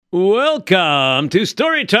Welcome to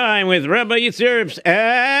Story Time with Rabbi Yitzy Erps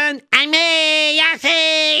and me,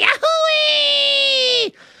 Yossi,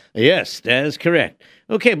 Yahoo! Yes, that is correct.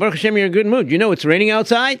 Okay, Baruch Hashem, you're in a good mood. You know it's raining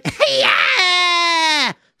outside?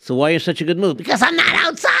 Yeah! So why are you in such a good mood? Because I'm not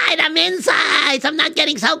outside, I'm inside, so I'm not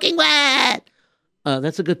getting soaking wet.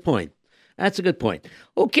 That's a good point. That's a good point.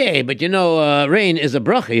 Okay, but you know, rain is a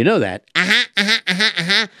bracha, you know that.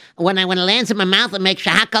 When it lands in my mouth, it makes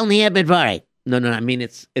shahakal niyah bidvari. No, I mean,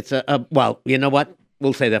 it's well, you know what?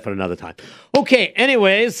 We'll say that for another time. Okay,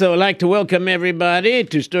 anyways, so I'd like to welcome everybody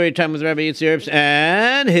to Story Time with Rabbi Yitzy Erps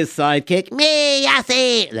and his sidekick, me,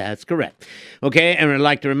 Yossi. That's correct. Okay, and I'd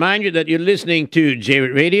like to remind you that you're listening to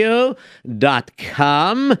JRoot.com,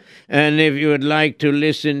 and if you would like to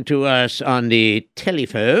listen to us on the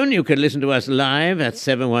telephone, you can listen to us live at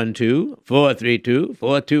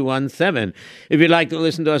 712-432-4217. If you'd like to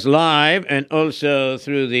listen to us live and also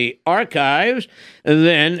through the archives,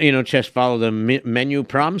 then, just follow the menu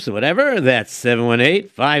prompts or whatever. That's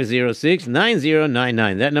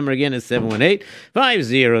 718-506-9099. That number again is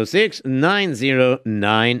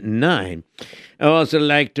 718-506-9099. I also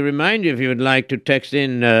like to remind you, if you would like to text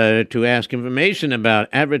in to ask information about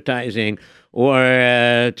advertising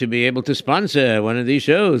or to be able to sponsor one of these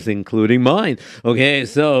shows, including mine. Okay,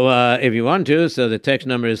 so if you want to, so the text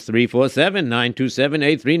number is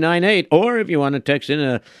 347-927-8398. Or if you want to text in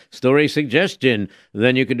a story suggestion,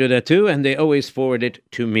 then you can do that too, and they always forward it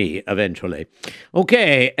to me eventually.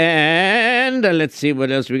 Okay, and let's see what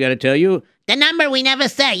else we got to tell you. The number we never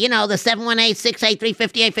say, the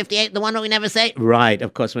 718-683-5858, the one that we never say. Right,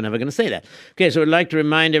 of course, we're never going to say that. Okay, so I'd like to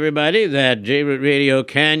remind everybody that JRoot Radio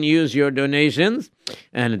can use your donations,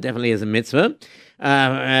 and it definitely is a mitzvah.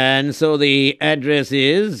 And so the address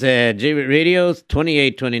is JRoot Radio,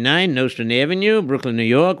 2829 Nostrand Avenue, Brooklyn, New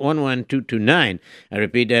York, 11229. I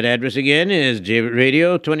repeat, that address again is JRoot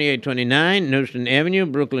Radio, 2829 Nostrand Avenue,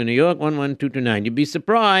 Brooklyn, New York, 11229. You'd be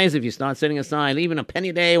surprised if you start setting aside even a penny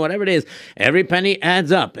a day, whatever it is. Every penny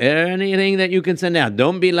adds up. Anything that you can send out.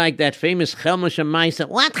 Don't be like that famous Chelma Shemaisa.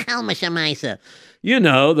 What Chelma Shemaisa? You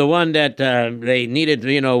know, the one that they needed,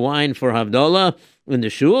 wine for Havdalah in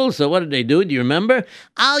the shul. So what did they do? Do you remember?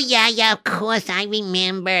 Oh, yeah, of course, I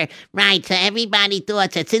remember. Right, so everybody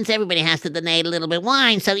thought that since everybody has to donate a little bit of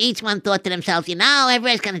wine, so each one thought to themselves,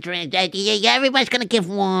 everybody's going to drink, everybody's going to give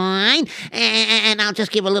wine, and I'll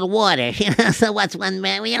just give a little water. So what's one,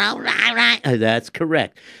 right. That's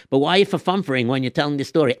correct. But why are you for-fumfering when you're telling the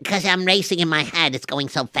story? Because I'm racing in my head. It's going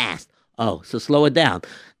so fast. Oh, so slow it down.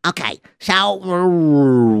 Okay, so...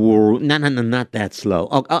 No, not that slow.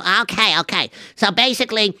 Okay. So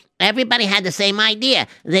basically, everybody had the same idea.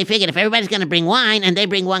 They figured if everybody's going to bring wine and they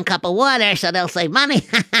bring one cup of water, so they'll save money.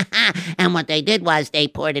 And what they did was they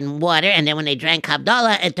poured in water, and then when they drank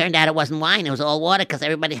Havdalah, it turned out it wasn't wine, it was all water, because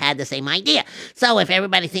everybody had the same idea. So if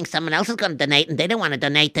everybody thinks someone else is going to donate, and they don't want to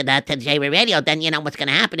donate to the JRoot Radio, then what's going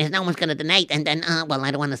to happen is no one's going to donate, and then, I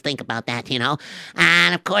don't want to think about that,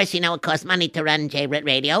 And of course, it costs money to run JRoot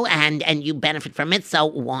Radio, and you benefit from it, so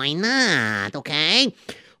why not, okay?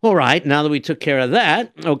 All right, now that we took care of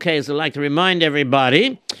that, okay, so I'd like to remind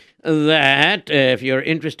everybody that if you're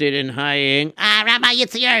interested in hiring Rabbi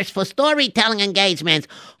Yitzy Erps for storytelling engagements.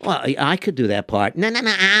 Well, I could do that part. No,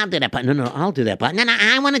 I'll do that part. No, I'll do that part. No,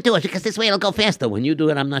 I want to do it because this way it'll go faster. When you do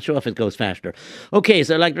it, I'm not sure if it goes faster. Okay,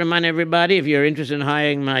 so I'd like to remind everybody, if you're interested in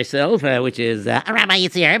hiring myself, which is Rabbi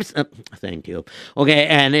Yitzy Erps. Thank you. Okay,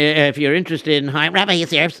 and if you're interested in hiring Rabbi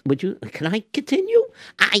Yitzy Erps, can I continue?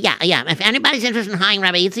 Yeah. If anybody's interested in hiring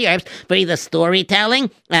Rabbi Yitzy Erps for either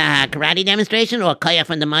storytelling, karate demonstration, or Koyach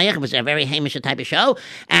from the Mayach, which is a very Hamish type of show,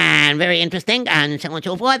 and very interesting, and so on and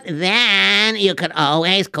so forth, then you could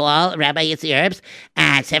always call Rabbi Yitzy Erps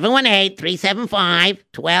at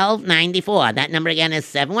 718-375-1294. That number again is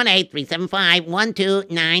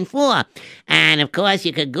 718-375-1294. And of course,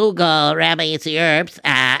 you could Google Rabbi Yitzy Erps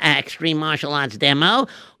Extreme Martial Arts Demo,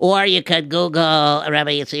 or you could Google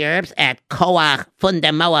Rabbi Yitzy Erps at Koach Fun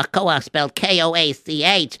Demoach, Koach spelled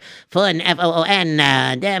K-O-A-C-H, Fun,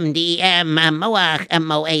 F-O-O-N, Dem, D-E-M, Moach,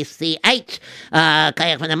 M-O-A-C-H,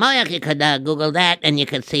 Koach Fun Demoach. You could Google that, and you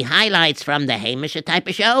could see highlights from the Hamish type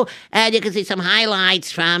of show, and you can see some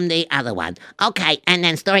highlights from the other one. Okay, and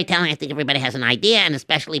then storytelling, I think everybody has an idea, and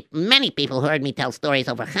especially many people who heard me tell stories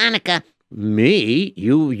over Hanukkah. Me?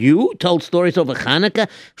 You told stories over Hanukkah?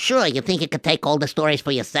 Sure, you think you could take all the stories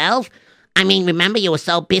for yourself? I mean, remember you were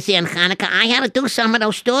so busy on Hanukkah, I had to do some of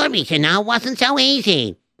those stories, it wasn't so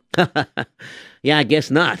easy. Yeah, I guess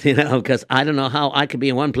not, because I don't know how I could be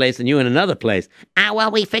in one place and you in another place. Well,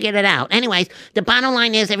 we figured it out. Anyways, the bottom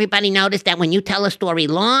line is everybody noticed that when you tell a story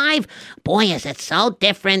live, boy, is it so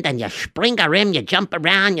different. And you spring a rim, you jump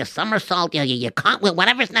around, you somersault, you cartwheel,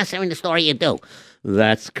 whatever's necessary in the story you do.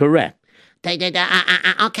 That's correct.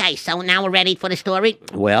 Okay, so now we're ready for the story?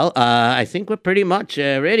 Well, I think we're pretty much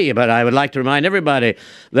ready, but I would like to remind everybody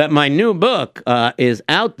that my new book is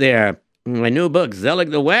out there. My new book,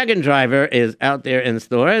 Zelig the Wagon Driver, is out there in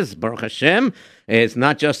stores. Baruch Hashem. It's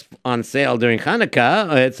not just on sale during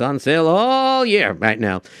Hanukkah. It's on sale all year right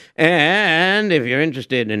now. And if you're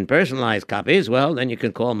interested in personalized copies, well, then you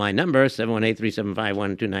can call my number,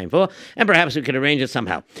 718-375-1294, and perhaps we could arrange it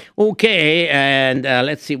somehow. Okay, and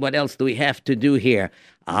let's see, what else do we have to do here?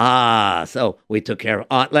 So we took care of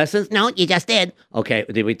art lessons? No, you just did. Okay,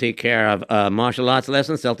 did we take care of martial arts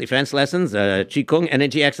lessons, self-defense lessons, Qigong,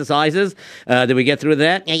 energy exercises? Did we get through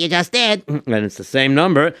that? Yeah, you just did. And it's the same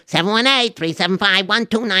number.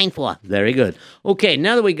 718-375-1294. Very good. Okay,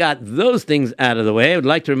 now that we got those things out of the way, I would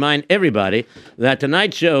like to remind everybody that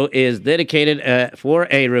tonight's show is dedicated for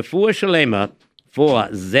a refuah shalema for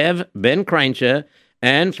Zev ben Kreinche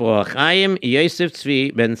and for Chaim Yosef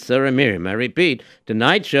Tzvi ben Sarah Miriam. I repeat,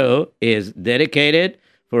 tonight's show is dedicated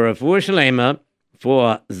for a refuah shalema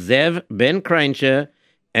for Zev ben Kreinche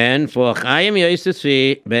and for Chaim Yosef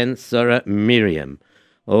Tzvi ben Sarah Miriam.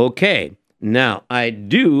 Okay, now I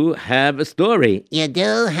do have a story. You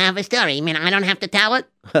do have a story? You mean I don't have to tell it?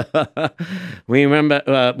 We remember,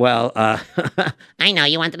 I know,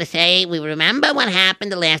 you wanted to say we remember what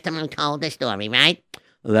happened the last time we told the story, right?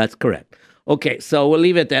 That's correct. Okay, so we'll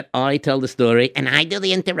leave it that I tell the story. And I do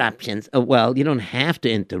the interruptions. Well, you don't have to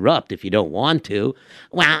interrupt if you don't want to.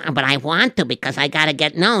 Well, but I want to because I got to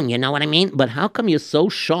get known, you know what I mean? But how come you're so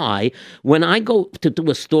shy when I go to do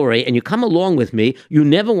a story and you come along with me, you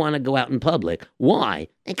never want to go out in public? Why?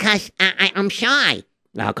 Because I'm shy.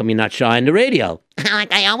 How come you're not shy on the radio?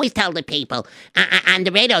 Like I always tell the people, on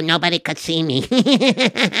the radio, nobody could see me.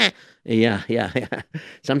 Yeah.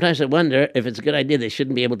 Sometimes I wonder if it's a good idea they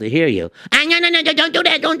shouldn't be able to hear you. No, don't do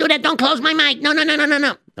that, don't close my mic. No.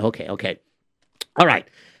 Okay. All right.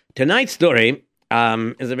 Tonight's story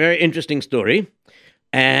is a very interesting story,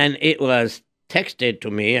 and it was texted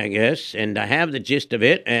to me, I guess, and I have the gist of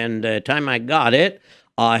it, and the time I got it,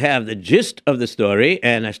 I have the gist of the story,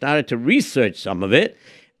 and I started to research some of it,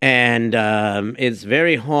 and it's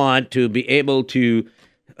very hard to be able to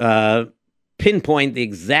pinpoint the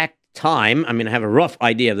exact time. I mean, I have a rough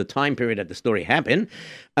idea of the time period that the story happened,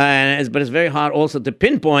 but it's very hard also to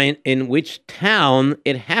pinpoint in which town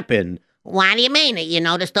it happened. What do you mean? You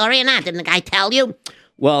know the story or not? Didn't the guy tell you?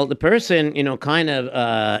 Well, the person, kind of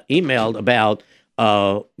emailed about,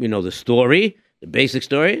 the story, the basic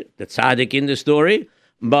story, the tzaddik in the story,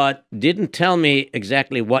 but didn't tell me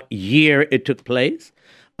exactly what year it took place.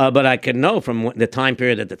 But I can know from the time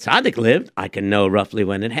period that the tzaddik lived, I can know roughly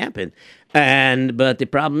when it happened. But the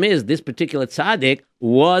problem is, this particular tzaddik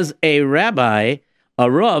was a rabbi, a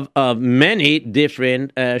rav of many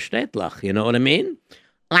different shtetl. You know what I mean?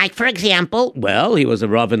 Like, for example? Well, he was a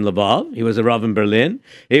rav in Lvov. He was a rav in Berlin.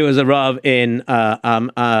 He was a rav in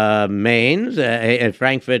Maine, in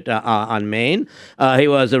Frankfurt on Maine. He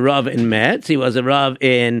was a rav in Metz. He was a rav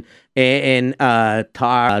in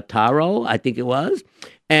Taro, I think it was.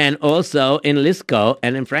 And also in Lisco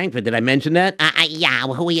and in Frankfurt. Did I mention that? Yeah.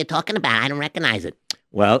 Who are you talking about? I don't recognize it.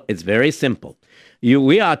 Well, it's very simple.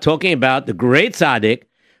 We are talking about the great tzaddik,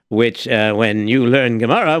 which when you learn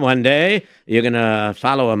Gemara one day, you're going to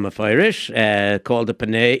follow a mefarish called the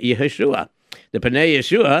Pnei Yeshua. The Pnei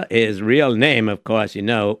Yeshua, his real name, of course,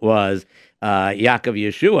 was Yaakov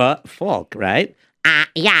Yeshua Falk, right?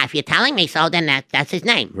 Yeah, if you're telling me so, then that's his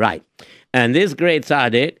name. Right. And this great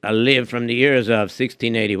tzaddik lived from the years of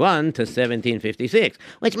 1681 to 1756.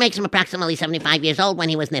 Which makes him approximately 75 years old when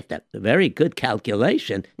he was nifter. A very good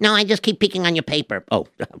calculation. No, I just keep picking on your paper. Oh,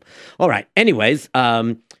 all right. Anyways,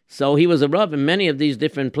 so he was a rav in many of these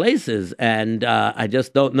different places, and I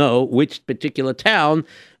just don't know which particular town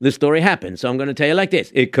the story happened. So I'm going to tell you like this.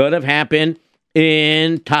 It could have happened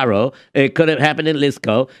in Taro. It could have happened in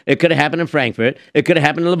Lisco. It could have happened in Frankfurt. It could have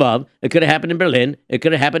happened in Lvov. It could have happened in Berlin. It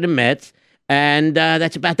could have happened in Metz. And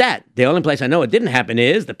that's about that. The only place I know it didn't happen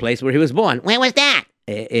is the place where he was born. Where was that?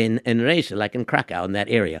 In Russia, like in Krakow, in that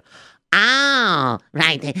area. Oh,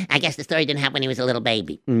 right. I guess the story didn't happen when he was a little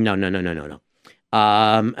baby. No.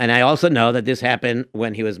 And I also know that this happened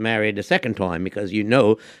when he was married the second time, because you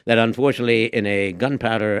know that unfortunately in a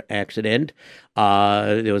gunpowder accident,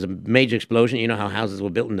 there was a major explosion. You know how houses were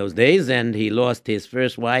built in those days, and he lost his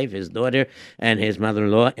first wife, his daughter, and his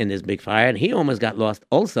mother-in-law in this big fire. And he almost got lost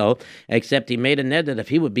also, except he made a neder that if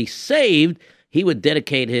he would be saved, he would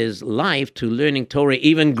dedicate his life to learning Torah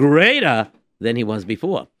even greater than he was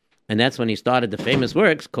before. And that's when he started the famous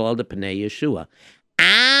works called the Pnei Yeshua.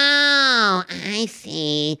 Oh, I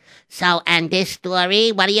see. So, and this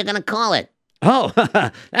story, what are you going to call it? Oh,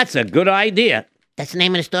 that's a good idea. That's the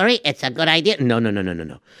name of the story? It's a good idea?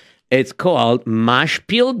 No. It's called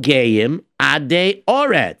Mashpiel Gayim Adei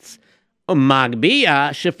Aretz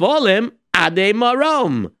Omagbia Shefalim Adai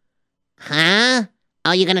Marom. Huh?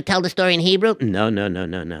 Oh, you're going to tell the story in Hebrew? No.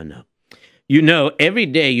 You know, every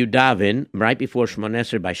day you daven right before Shemona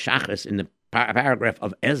Esrei by Shachas in the paragraph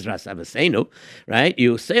of Ezra Savasenu, right?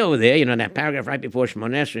 You say over there, that paragraph right before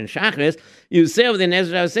Shemona Esrei in Shachas, you say over there in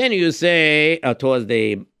Ezra Savasenu, you say towards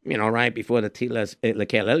the, right before the Tilas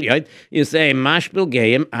Lekel Elyoid, you say Mashpiel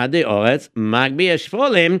Gayim Adei Aretz Omagbia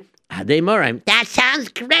Shefalim Adai Marom. That sounds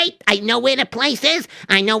great. I know where the place is.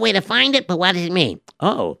 I know where to find it, but what does it mean?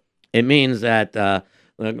 Oh, it means that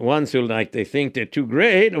ones who they think they're too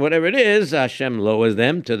great or whatever it is, Hashem lowers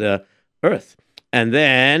them to the earth. And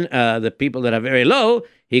then the people that are very low,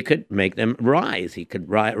 he could make them rise. He could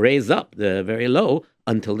raise up the very low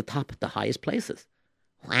until the top, the highest places.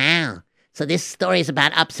 Wow. So this story is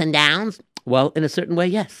about ups and downs? Well, in a certain way,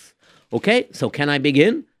 yes. Okay, so can I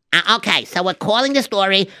begin? Okay, so we're calling the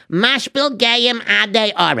story Mashpiel Gayim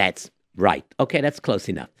Adei Aretz. Right. Okay, that's close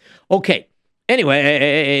enough. Okay.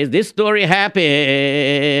 Anyway, this story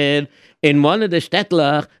happened in one of the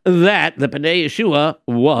shtetler that the Pnei Yeshua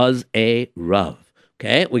was a Rav.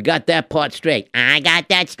 Okay, we got that part straight. I got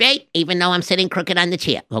that straight, even though I'm sitting crooked on the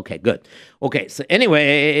chair. Okay, good. Okay, so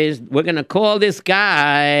anyways, we're going to call this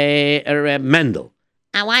guy Reb Mendel.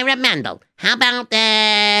 Oh, why Reb Mendel? How about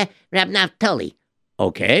Reb Naftali?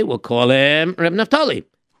 Okay, we'll call him Reb Naftali.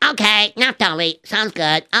 Okay, Naftali. Sounds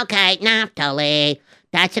good. Okay, Naftali.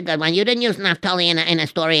 That's a good one. You didn't use Naftali in a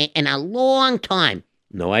story in a long time.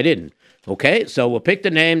 No, I didn't. Okay, so we'll pick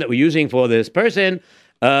the name that we're using for this person,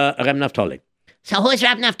 Reb Naftali. So who's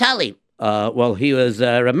Reb Naftali? Well, he was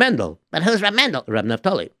Reb Mendel. But who's Reb Mendel? Reb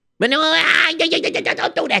Naftali. But no,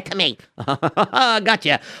 don't do that to me.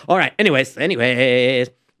 Gotcha. All right. Anyways,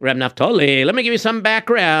 Reb Naftali. Let me give you some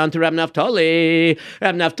background to Reb Naftali.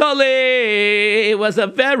 Reb Naftali was a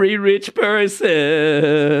very rich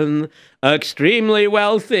person, extremely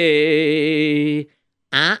wealthy.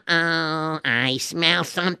 Uh-oh, I smell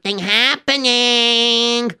something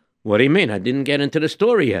happening. What do you mean? I didn't get into the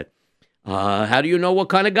story yet. How do you know what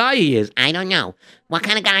kind of guy he is? I don't know. What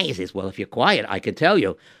kind of guy is this? Well, if you're quiet, I can tell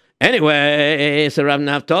you. Anyway, so Rab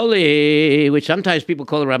Naftali, which sometimes people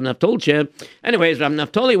call Rab Naftolche. Anyways, Rab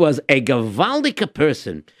Naftali was a gewaldige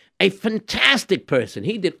person, a fantastic person.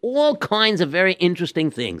 He did all kinds of very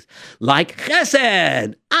interesting things, like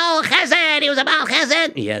chesed. Oh, chesed! He was a Baal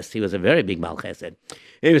chesed? Yes, he was a very big Baal chesed.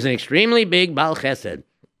 He was an extremely big Baal chesed.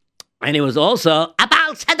 And he was also a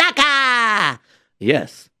Baal tzedakah!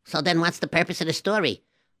 Yes. So then what's the purpose of the story?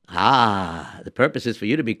 The purpose is for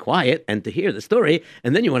you to be quiet and to hear the story,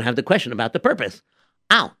 and then you want to have the question about the purpose.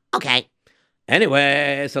 Oh, okay.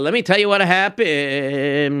 Anyway, so let me tell you what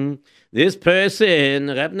happened. This person,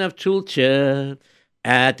 Reb Naftulcha,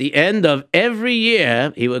 at the end of every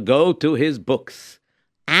year, he would go to his books.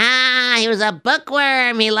 He was a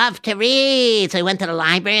bookworm. He loved to read. So he went to the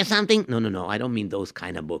library or something? No. I don't mean those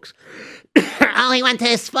kind of books. Oh, he went to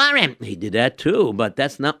his Sfarim. He did that too, but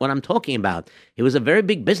that's not what I'm talking about. He was a very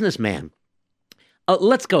big businessman.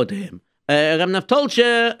 Let's go to him. Reb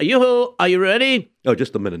Naftolcha, yoo-hoo, are you ready? Oh,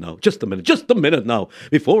 just a minute now.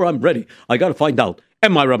 Before I'm ready, I got to find out,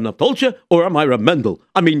 am I Reb Naftolcha or am I Reb Mendel?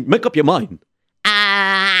 I mean, make up your mind.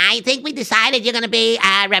 I think we decided you're going to be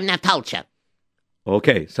Reb Naftolcha.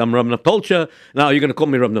 Okay, so I'm Reb Naftolcha. Now, are you going to call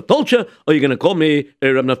me Reb Naftolcha or are you going to call me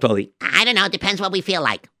Reb Naftali? I don't know. It depends what we feel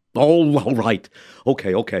like. Oh, all right.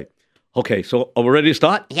 Okay. Okay, so are we ready to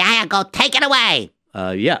start? Yeah, go take it away.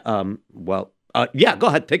 Yeah, go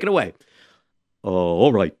ahead, take it away.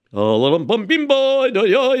 All right. Oh,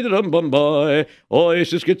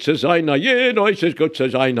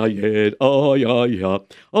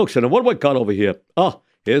 so now what do I got over here?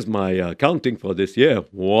 Here's my counting for this year.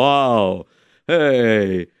 Wow.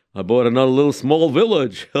 Hey, I bought another little small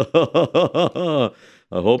village.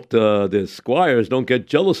 I hope the squires don't get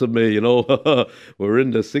jealous of me, We're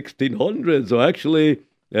in the 1600s. So actually,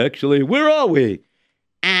 where are we?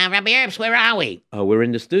 Rabbi Erps, where are we? We're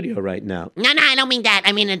in the studio right now. No, I don't mean that.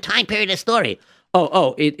 I mean the time period of the story.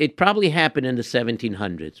 It probably happened in the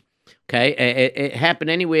 1700s. Okay, it happened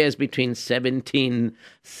anywhere between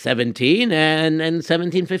 1717 and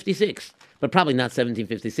 1756, but probably not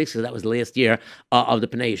 1756 because that was the last year of the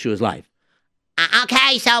Pnei Yeshua's life.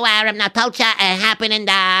 Okay, so Reb Naftalcha happened in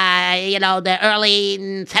the early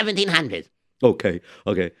 1700s. Okay.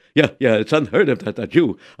 Yeah, it's unheard of that a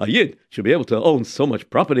Jew, a Yid, should be able to own so much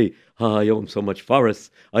property. I own so much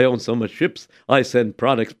forests. I own so much ships. I send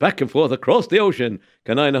products back and forth across the ocean.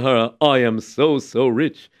 Kanai Nahara, I am so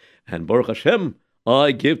rich. And Baruch Hashem,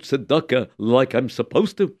 I give tzedakah like I'm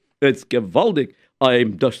supposed to. It's gewaldig.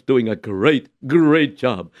 I'm just doing a great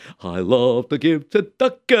job. I love to give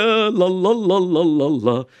tzedakah, la la la la la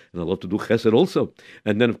la. And I love to do chesed also.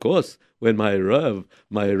 And then, of course, when my Rebbe,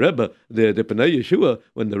 the Pnei Yeshua,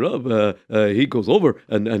 when the Rav, he goes over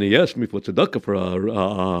and he asks me for tzedakah for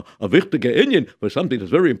a wichtige inyan, for something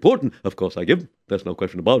that's very important, of course I give him. There's no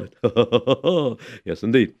question about it. Yes,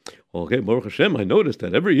 indeed. Okay, Baruch Hashem, I noticed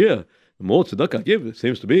that every year, the more tzedakah I give, it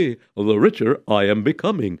seems to be, the richer I am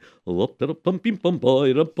becoming. Wow, can I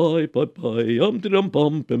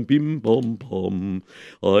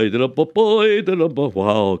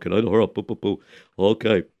do her?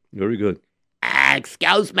 Okay, very good.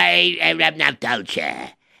 Excuse me, Reb Naftalcha.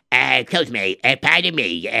 Excuse me, pardon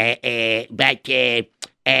me, but the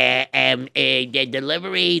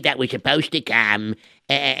delivery that was supposed to come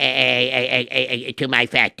to my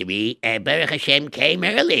factory, Baruch Hashem came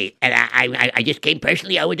early, and I just came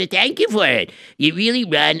personally over to thank you for it. You really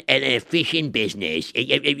run an efficient business.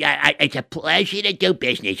 It's a pleasure to do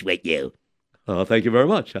business with you. Thank you very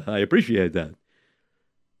much. I appreciate that.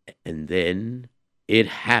 And then it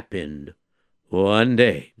happened one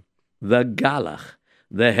day. The Galach,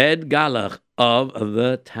 the head Galach of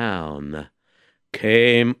the town,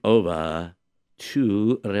 came over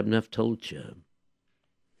to Reb Naftalcha.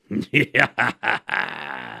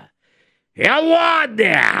 Hello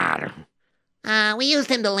there. We used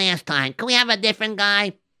him the last time. Can we have a different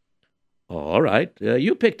guy? All right,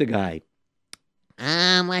 you pick the guy.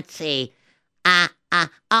 Let's see. I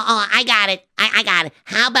got it. I got it.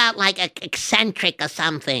 How about like a eccentric or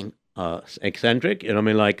something? Eccentric? You know what I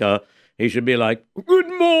mean? Like, he should be like, "Good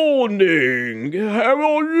morning. How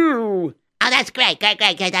are you?" Oh, that's great.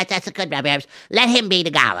 That's a good Rabbi Erps. Let him be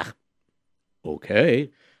the Galach.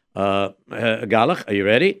 Okay. Galach, are you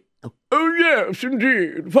ready? Oh, yes,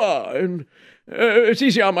 indeed. Fine. It's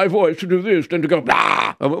easier on my voice to do this than to go,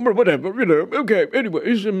 blah, whatever, Okay,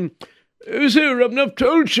 anyways, so, Reb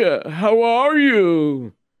Naftalcha, how are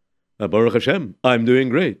you? Baruch Hashem, I'm doing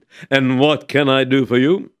great. And what can I do for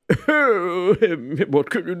you? What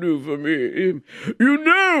can you do for me? You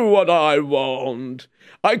know what I want.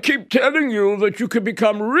 I keep telling you that you can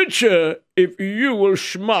become richer if you will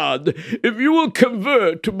shmad, if you will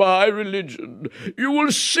convert to my religion. You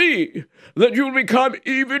will see that you will become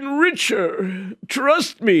even richer.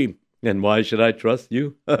 Trust me. And why should I trust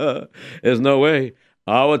you? There's no way.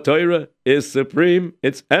 Our Torah is supreme.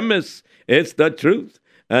 It's emes. It's the truth.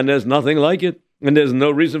 And there's nothing like it. And there's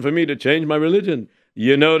no reason for me to change my religion.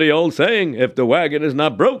 You know the old saying, if the wagon is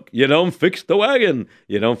not broke, you don't fix the wagon.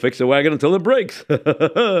 You don't fix the wagon until it breaks.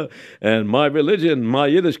 And my religion, my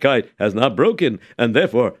Yiddishkeit, has not broken, and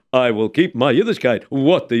therefore I will keep my Yiddishkeit.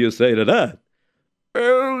 What do you say to that?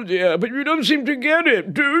 Oh, dear, but you don't seem to get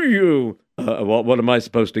it, do you? What am I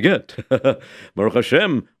supposed to get? Baruch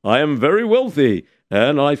Hashem, I am very wealthy,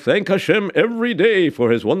 and I thank Hashem every day for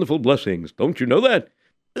his wonderful blessings. Don't you know that?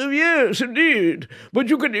 Yes, indeed. But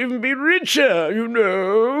you could even be richer, you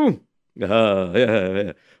know.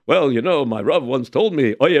 Yeah. Well, you know, my Rav once told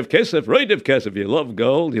me, Oyev kesef, reidev kesef. You love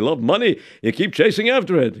gold, you love money, you keep chasing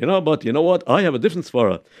after it, you know. But you know what? I have a different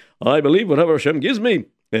svara. I believe whatever Hashem gives me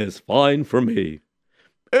is fine for me.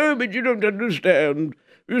 Oh, but you don't understand.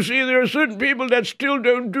 You see, there are certain people that still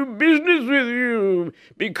don't do business with you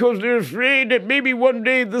because they're afraid that maybe one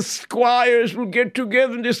day the squires will get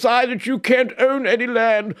together and decide that you can't own any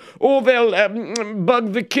land, or they'll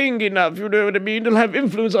bug the king enough, you know what I mean? They'll have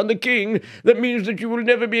influence on the king. That means that you will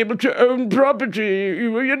never be able to own property.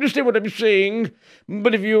 You understand what I'm saying?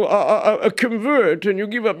 But if you are a convert and you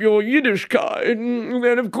give up your Yiddishkeit,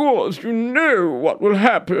 then of course you know what will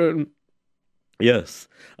happen. Yes,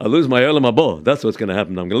 I'll lose my Olam Haba. That's what's going to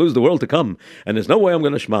happen. I'm going to lose the world to come, and there's no way I'm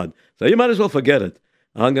going to shmad. So you might as well forget it.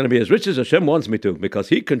 I'm going to be as rich as Hashem wants me to, because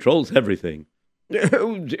he controls everything.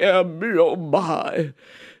 Oh, dear me, oh my.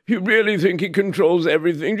 You really think he controls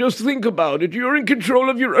everything? Just think about it. You're in control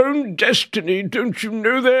of your own destiny. Don't you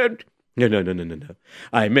know that? No.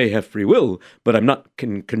 I may have free will, but I'm not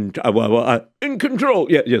in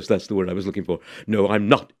control. Yes, that's the word I was looking for. No, I'm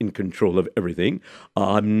not in control of everything.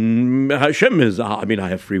 Hashem is, I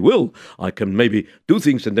have free will. I can maybe do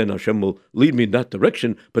things and then Hashem will lead me in that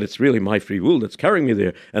direction, but it's really my free will that's carrying me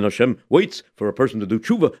there. And Hashem waits for a person to do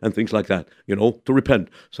tshuva and things like that, to repent.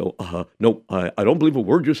 So, no, I don't believe a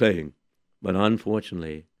word you're saying. But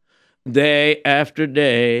unfortunately, day after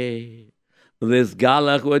day, this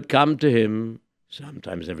galach would come to him,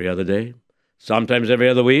 sometimes every other day, sometimes every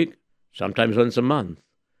other week, sometimes once a month.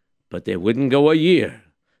 But there wouldn't go a year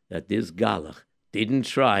that this galach didn't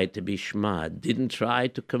try to be shmad, didn't try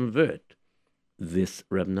to convert this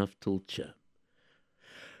Reb Naftulcha.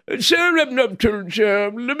 Sir Reb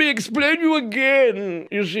Naftulcha, let me explain you again.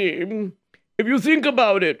 You see, if you think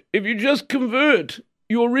about it, if you just convert,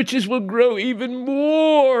 your riches will grow even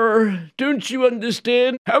more. Don't you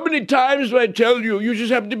understand? How many times do I tell you, you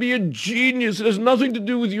just have to be a genius. It has nothing to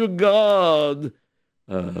do with your God.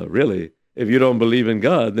 Really? If you don't believe in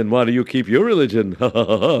God, then why do you keep your religion?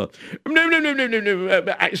 No.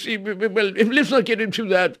 I see. Well, let's not get into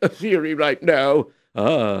that theory right now.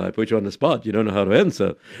 I put you on the spot. You don't know how to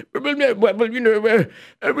answer. Well, we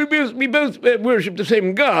both worship the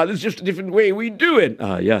same God. It's just a different way we do it.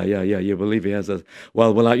 Yeah. You believe he has a...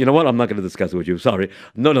 Well, you know what? I'm not going to discuss it with you. Sorry.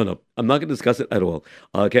 No. I'm not going to discuss it at all.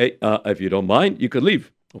 Okay? If you don't mind, you could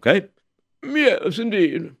leave. Okay? Yes,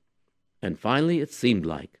 indeed. And finally, it seemed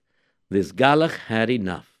like this galach had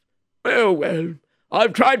enough. Oh, well,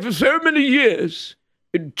 I've tried for so many years.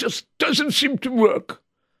 It just doesn't seem to work.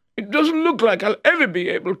 It doesn't look like I'll ever be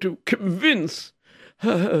able to convince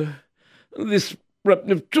this Reb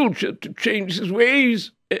Naftulcha to change his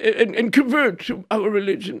ways and convert to our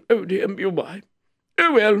religion. Oh, dear me, why?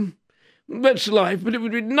 Oh, well, that's life, but it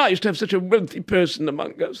would be nice to have such a wealthy person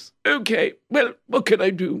among us. Okay, well, what can I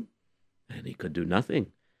do? And he could do nothing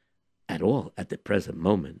at all at the present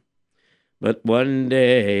moment. But one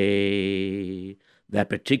day, that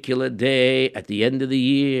particular day at the end of the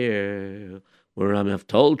year, where Reb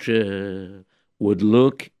Naftulcha would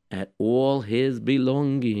look at all his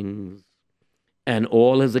belongings and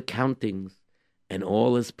all his accountings and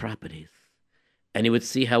all his properties, and he would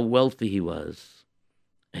see how wealthy he was,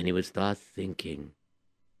 and he would start thinking,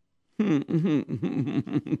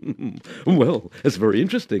 well, it's very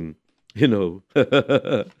interesting, every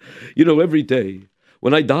day,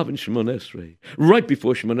 when I daven Shemon Esrei, right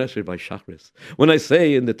before Shemon Esrei by Shachris, when I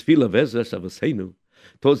say in the Tefillah V'ezras Avaseinu,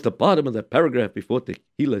 towards the bottom of the paragraph before the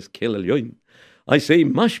Hilas Kel Elyon, I say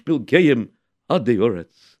Mashpiel Gayim Adei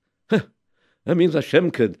Aretz. That means Hashem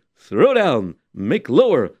could throw down, make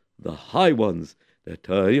lower the high ones, that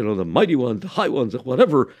the mighty ones, the high ones,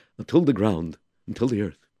 whatever, until the ground, until the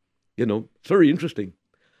earth. It's very interesting.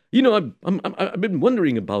 I've been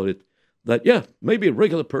wondering about it. That maybe a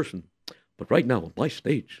regular person. But right now, on my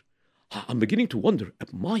stage, I'm beginning to wonder,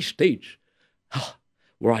 at my stage,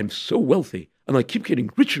 where I'm so wealthy, and I keep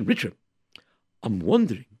getting richer and richer, I'm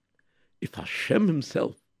wondering if Hashem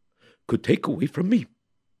himself could take away from me.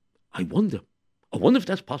 I wonder if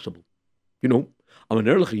that's possible. I'm an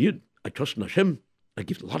ehrlich Yid. I trust in Hashem. I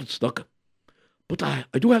give a lot of tzedakah. But I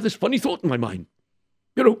do have this funny thought in my mind.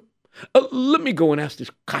 Let me go and ask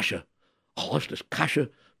this kasha. I'll ask this kasha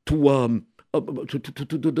to the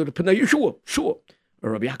Pnei Yeshua, sure.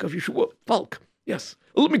 Rabbi Yaakov Yeshua, Falk, yes.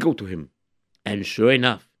 Let me go to him. And sure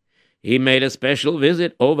enough, he made a special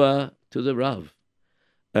visit over to the Rav.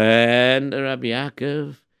 And Rabbi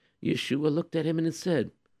Yaakov Yeshua looked at him and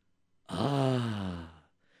said,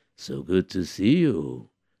 so good to see you.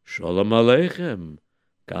 Shalom Aleichem.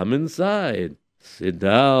 Come inside. Sit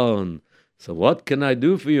down. So what can I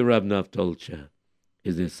do for you, Reb Naftulcha?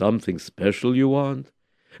 Is there something special you want?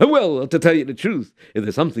 Well, to tell you the truth, if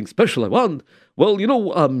there's something special I want, well,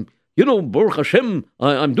 Baruch Hashem,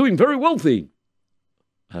 I'm doing very wealthy.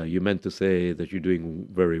 You meant to say that you're doing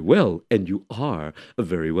very well, and you are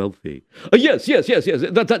very wealthy. Yes.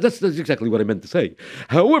 That's exactly what I meant to say.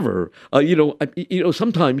 However,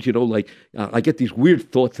 sometimes, I get these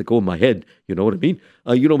weird thoughts that go in my head. You know what I mean?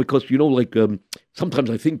 Because sometimes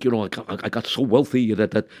I think, I got so wealthy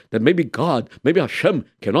that maybe Hashem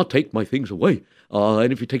cannot take my things away.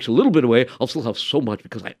 And if he takes a little bit away, I'll still have so much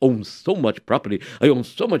because I own so much property. I own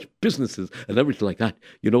so much businesses and everything like that.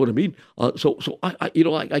 You know what I mean? So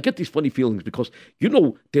I get these funny feelings because,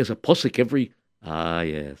 there's a pasuk every...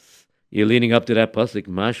 yes. You're leaning up to that pasuk,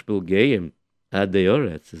 Mashpiel Gayim Adei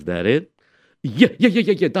Aretz. Is that it? Yeah.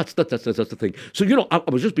 That's the thing. So, I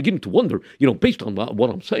was just beginning to wonder, based on what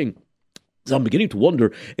I'm saying, so I'm beginning to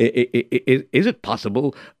wonder, is it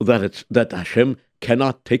possible that Hashem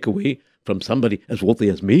cannot take away from somebody as wealthy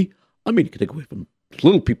as me? I mean, you can take away from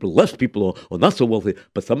little people, less people, or not so wealthy,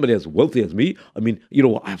 but somebody as wealthy as me, I mean,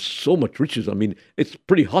 I have so much riches. I mean, it's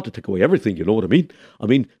pretty hard to take away everything, you know what I mean? I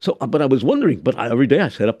mean, so, but I was wondering, every day I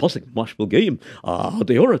said a pasuk, Mashpiel Gayim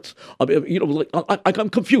Adei Aretz. I mean, I'm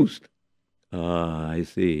confused. I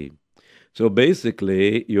see. So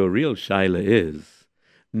basically, your real shaila is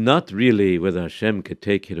not really whether Hashem could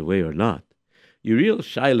take it away or not. Your real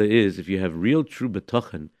shaila is if you have real true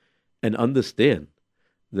betochen and understand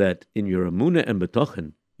that in your amunah and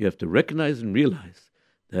betochen, you have to recognize and realize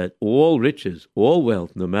that all riches, all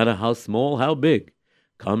wealth, no matter how small, how big,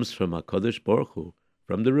 comes from HaKadosh Baruch Hu,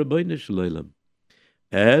 from the Rabbeinu Shalom.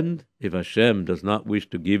 And if Hashem does not wish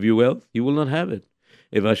to give you wealth, you will not have it.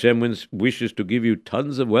 If Hashem wishes to give you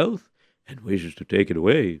tons of wealth and wishes to take it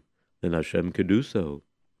away, then Hashem can do so.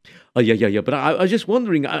 But I was just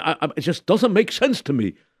wondering, it just doesn't make sense to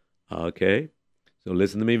me. Okay, so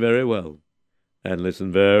listen to me very well. And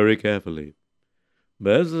listen very carefully.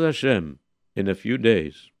 Be'ezus Hashem, in a few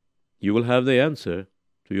days, you will have the answer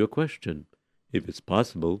to your question, if it's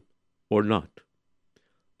possible or not.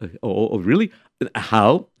 Oh, really?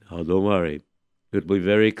 How? Oh, don't worry. It will be a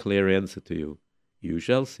very clear answer to you. You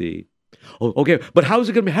shall see. Oh, okay, but how is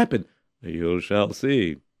it going to happen? You shall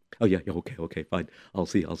see. Oh, yeah, okay, fine. I'll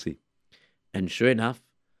see. And sure enough,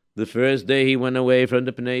 the first day he went away from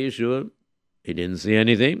the Pnei Yeshua, he didn't see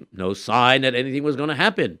anything, no sign that anything was going to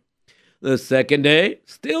happen. The second day,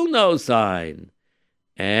 still no sign.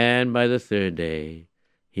 And by the third day,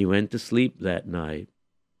 he went to sleep that night.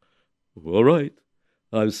 All right,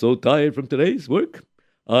 I'm so tired from today's work.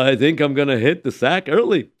 I think I'm going to hit the sack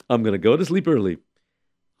early. I'm going to go to sleep early.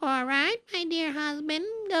 All right, my dear husband,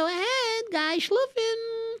 go ahead, Guy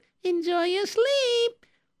Schluffin. Enjoy your sleep.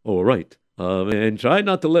 All right, and try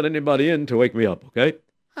not to let anybody in to wake me up, okay?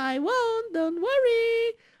 I won't, don't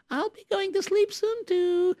worry. I'll be going to sleep soon,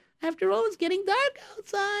 too. After all, it's getting dark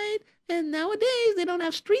outside, and nowadays they don't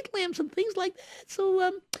have street lamps and things like that. So,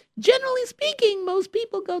 generally speaking, most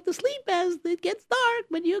people go to sleep as it gets dark,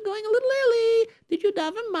 but you're going a little early. Did you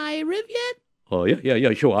daven Ma'ariv yet? Oh,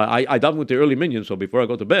 yeah, sure. I daven with the early minion, so before I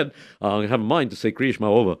go to bed, I have in mind to say Kriya Shema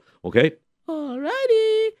over, okay? All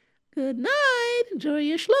righty. Good night. Enjoy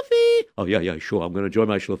your shluffy. Oh, yeah, sure. I'm going to enjoy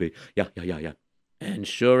my shluffy. Yeah. And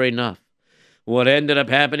sure enough, what ended up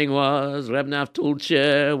happening was Reb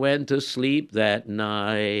Naftulche went to sleep that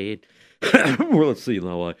night. Well, let's see.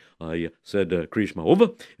 Now, I said Kriya Shema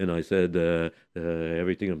over, and I said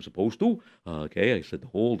everything I'm supposed to. Okay, I said the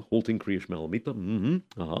whole thing, Kriya Shema Almita.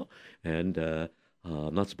 And I'm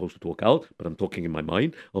not supposed to talk out, but I'm talking in my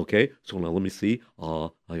mind. Okay, so now let me see.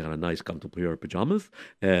 I got a nice comfortable pair of pajamas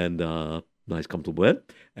and nice comfortable bed.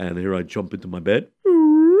 And here I jump into my bed.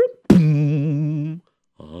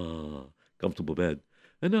 Comfortable bed.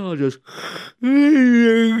 And now I just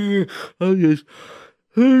gonna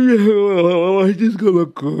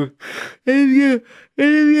cook. And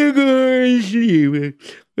I'm gonna sleep.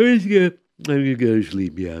 I'm gonna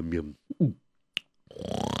sleep. Yum.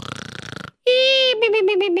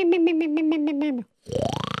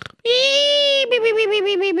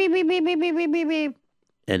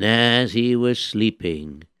 And as he was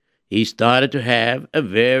sleeping, he started to have a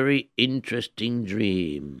very interesting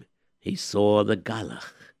dream. He saw the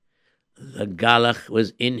Galach. The Galach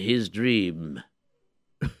was in his dream.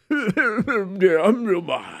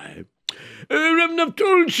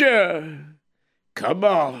 Come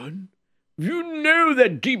on. You know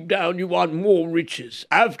that deep down you want more riches.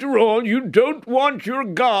 After all, you don't want your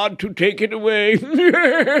God to take it away.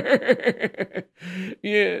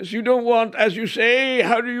 Yes, you don't want, as you say,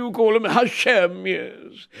 how do you call him? Hashem,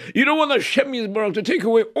 yes. You don't want Hashem Yisbarach to take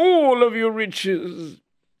away all of your riches.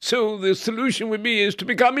 So the solution with me is to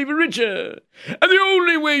become even richer. And the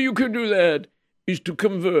only way you can do that is to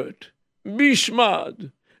convert. Be smart.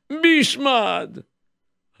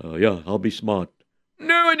 Yeah, I'll be smart.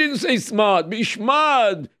 No, I didn't say smart. Be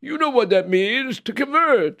shmad. You know what that means, to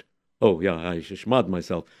convert. Oh, yeah, I should shmad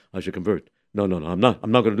myself. I should convert. No, I'm not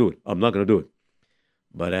going to do it.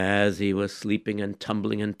 But as he was sleeping and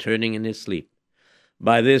tumbling and turning in his sleep,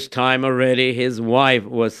 by this time already his wife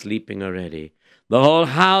was sleeping already. The whole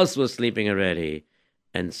house was sleeping already.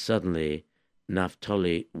 And suddenly,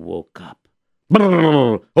 Naphtali woke up.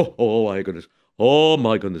 Oh, my goodness. Oh,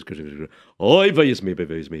 my goodness. Oh,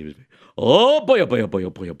 me. Oh, boy.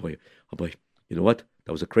 You know what?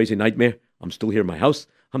 That was a crazy nightmare. I'm still here in my house.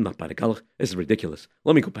 I'm not by the galach. This is ridiculous.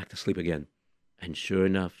 Let me go back to sleep again. And sure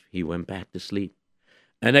enough, he went back to sleep.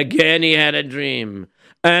 And again he had a dream.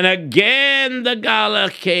 And again the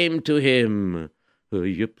galach came to him. Oh,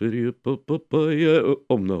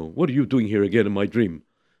 no. What are you doing here again in my dream?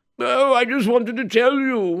 Oh, I just wanted to tell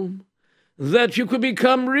you. that you could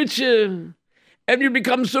become richer, and you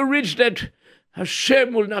become so rich that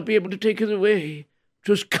Hashem will not be able to take it away.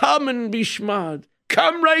 Just come and be smart.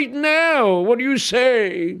 Come right now. What do you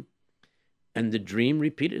say? And the dream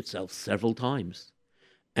repeated itself several times.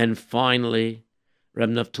 And finally, Reb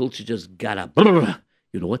Naftulcha just got up.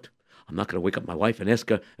 You know what? I'm not going to wake up my wife and ask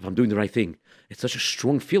her if I'm doing the right thing. It's such a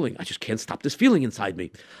strong feeling. I just can't stop this feeling inside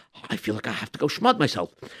me. I feel like I have to go schmud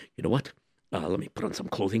myself. You know what? Let me put on some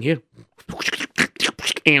clothing here. Let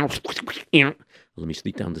me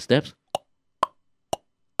sneak down the steps.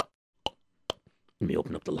 Let me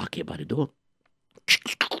open up the lock here by the door.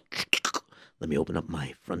 Let me open up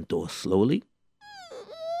my front door slowly.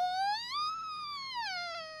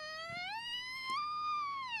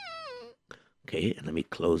 Okay, and let me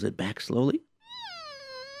close it back slowly.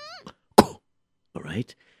 All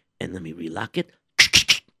right, and let me relock it.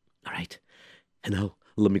 All right, and now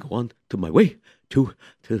let me go on to my way to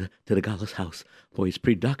the Galah's house. Boy, it's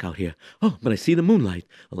pretty dark out here. Oh, but I see the moonlight.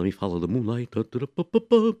 Let me follow the moonlight.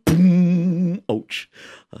 Boom. Ouch!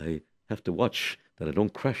 I have to watch that I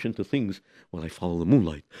don't crash into things while I follow the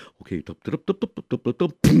moonlight. Okay, boom.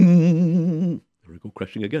 There I go,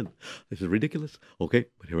 crashing again. This is ridiculous. Okay,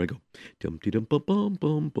 but here I go.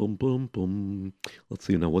 Let's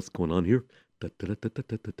see now what's going on here.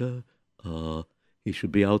 He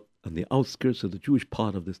should be out on the outskirts of the Jewish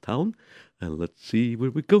part of this town. And let's see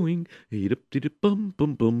where we're going. Where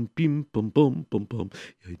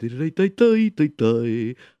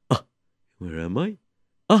am I?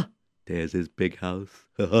 There's his big house.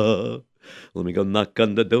 Let me go knock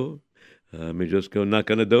on the door. Let me just go knock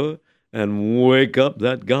on the door and wake up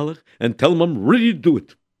that Galach and tell him I'm ready to do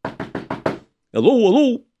it. Hello,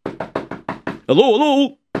 hello. Hello,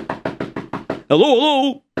 hello. Hello,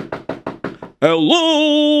 hello.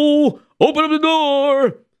 Hello. Open up the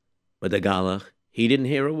door. But the Galach, he didn't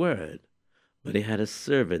hear a word, but he had a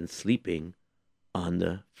servant sleeping on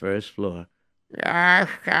the first floor.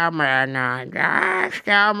 Just a minute.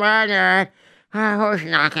 Who's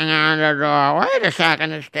knocking on the door? Wait a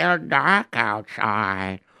second, it's still dark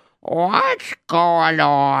outside. What's going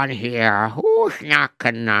on here? Who's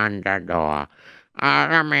knocking on the door?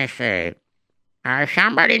 Let me see.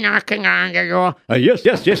 Somebody knocking on the door?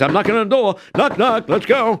 Yes, I'm knocking on the door. Knock, knock, let's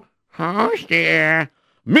go. Who's there?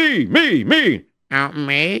 Me. Me? Me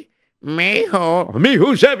who? Me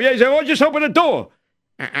who, Xavier? Oh, just open the door.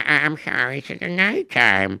 I'm sorry, it's the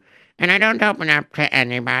nighttime. And I don't open up to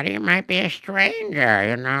anybody. It might be a stranger,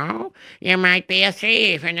 you know? You might be a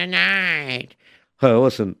thief in the night.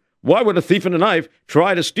 Listen, why would a thief in a knife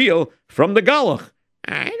try to steal from the Galach?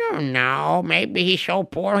 I don't know. Maybe he's so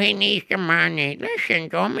poor he needs the money. Listen,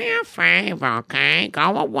 do me a favor, okay?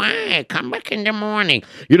 Go away. Come back in the morning.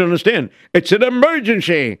 You don't understand. It's an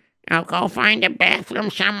emergency. I'll go find a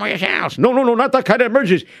bathroom somewhere else. No, not that kind of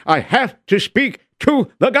emergency. I have to speak to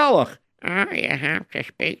the Galach. Oh, you have to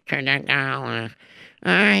speak to the Galach.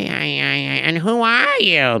 And who are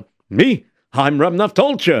you? Me? I'm Reb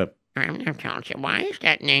Naftulcha. I'm Naftulcha. Why does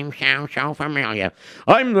that name sound so familiar?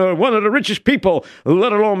 I'm one of the richest people,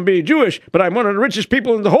 let alone be Jewish, but I'm one of the richest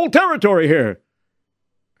people in the whole territory here.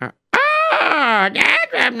 Oh,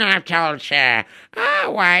 that's Reb Naftulcha.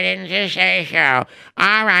 Oh, why didn't you say so?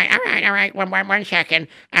 All right. One second.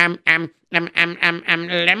 Let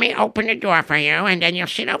me open the door for you, and then you'll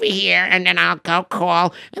sit over here, and then I'll go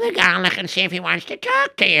call the Galach and see if he wants to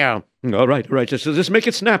talk to you. All right. Just make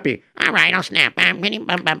it snappy. All right, I'll snap. No,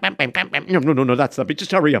 that's snappy.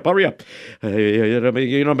 Just hurry up. I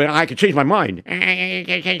can change my mind.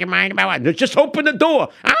 Change your mind about what? Just open the door.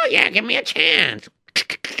 Oh, yeah, give me a chance.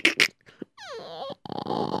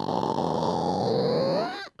 All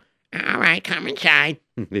right, come inside.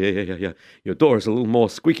 Yeah. Your door is a little more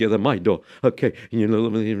squeakier than my door. Okay,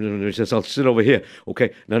 I'll sit over here.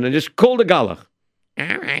 Okay, now just call the Galach.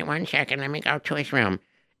 All right, 1 second. Let me go to his room.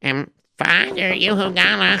 Father, you who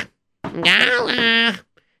Galach?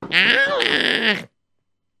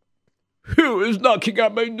 Who is knocking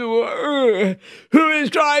on my door? Who is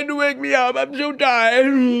trying to wake me up? I'm so tired.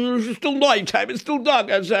 It's still nighttime. It's still dark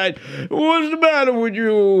outside. What's the matter with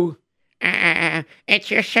you?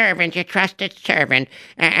 It's your servant, your trusted servant,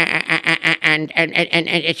 and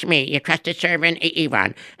it's me, your trusted servant,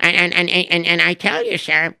 Ivan. And I tell you,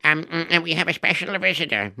 sir, we have a special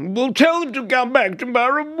visitor. We'll tell him to come back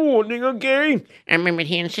tomorrow morning, okay? But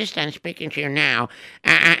he insists on speaking to you now.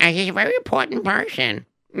 He's a very important person.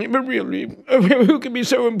 But really, who can be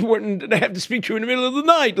so important that I have to speak to in the middle of the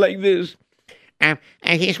night like this?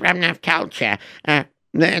 He's Reb Naftulcha,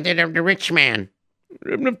 the rich man.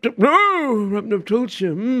 Reb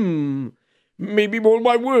Naftulcha. maybe all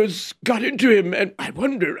my words got into him, and I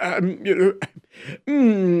wonder, let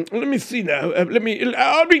me see now.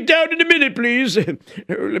 I'll be down in a minute, please.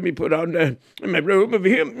 Let me put on my robe over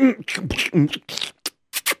here.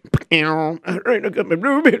 All right, I got my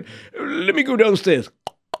robe. Let me go downstairs.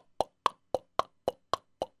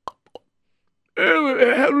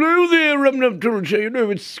 Hello there,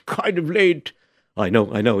 Tulcha. It's kind of late. I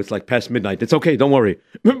know. It's like past midnight. It's okay. Don't worry.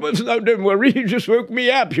 But now, don't worry. You just woke me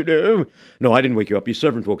up, No, I didn't wake you up. Your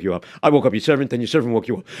servant woke you up. I woke up your servant, and your servant woke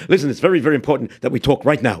you up. Listen, it's very, very important that we talk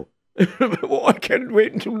right now. Well, I can't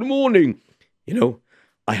wait until the morning.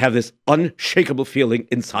 I have this unshakable feeling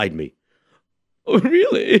inside me. Oh,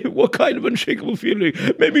 really? What kind of unshakable feeling?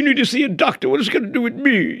 Maybe you need to see a doctor. What is it going to do with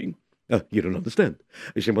me? You don't understand.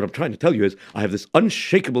 You see, what I'm trying to tell you is I have this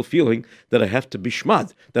unshakable feeling that I have to be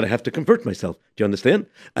shmad, that I have to convert myself. Do you understand?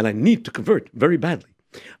 And I need to convert very badly.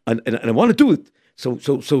 And I want to do it. So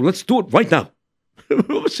let's do it right now.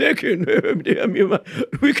 A second.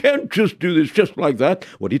 We can't just do this just like that.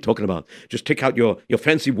 What are you talking about? Just take out your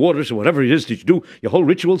fancy waters or whatever it is that you do, your whole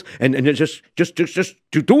rituals, and just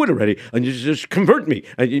to do it already. And you just convert me.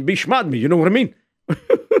 And you be shmad me. You know what I mean?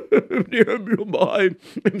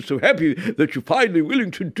 I'm so happy that you're finally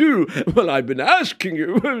willing to do what I've been asking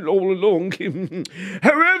you all along.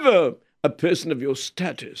 However, a person of your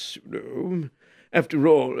status, after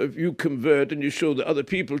all, if you convert and you show the other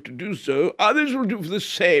people to do so, others will do the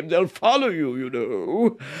same. They'll follow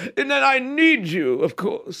you, And then I need you, of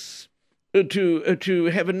course, to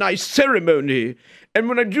have a nice ceremony. And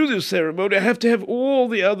when I do this ceremony, I have to have all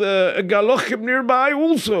the other galochim nearby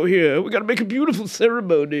also here. We got to make a beautiful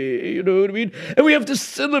ceremony, you know what I mean? And we have to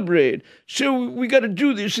celebrate. So we got to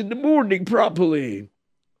do this in the morning properly.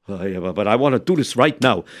 Yeah, but I want to do this right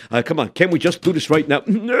now. Come on, can't we just do this right now?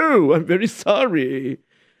 No, I'm very sorry.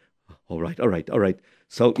 All right.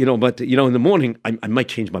 So, but in the morning, I might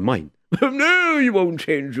change my mind. No, you won't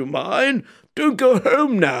change your mind. Don't go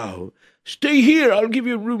home now. Stay here. I'll give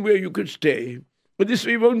you a room where you could stay. But this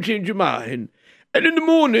way you won't change your mind. And in the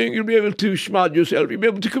morning, you'll be able to shmad yourself. You'll be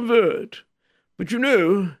able to convert. But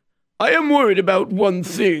I am worried about one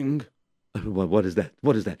thing. What is that?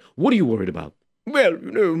 What are you worried about? Well,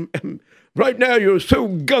 right now you're so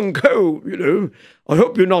gung-ho, I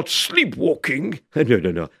hope you're not sleepwalking.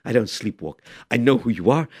 No, I don't sleepwalk. I know who you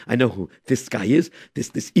are. I know who this guy is,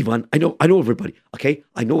 this Ivan. I know everybody, okay?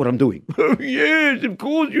 I know what I'm doing. Oh, yes, of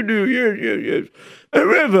course you do. Yes.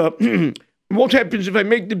 However, what happens if I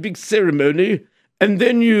make the big ceremony and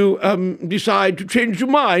then you decide to change your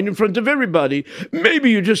mind in front of everybody? Maybe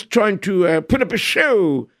you're just trying to put up a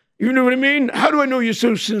show. You know what I mean? How do I know you're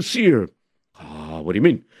so sincere? What do you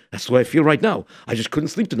mean? That's the way I feel right now. I just couldn't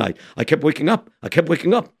sleep tonight. I kept waking up. I kept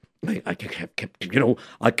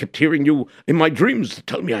hearing you in my dreams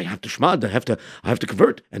tell me I have to shmad, I have to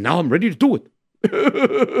convert, and now I'm ready to do it.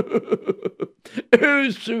 Oh,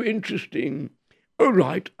 so interesting. All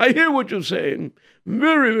right, I hear what you're saying.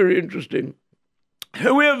 Very, very interesting.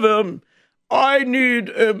 However, I need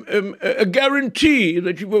a guarantee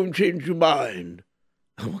that you won't change your mind.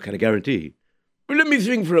 What kind of guarantee? Well, let me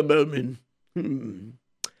think for a moment.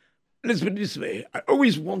 Let's put it this way. I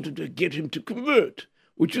always wanted to get him to convert,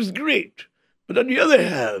 which is great. But on the other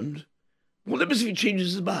hand, let me see if he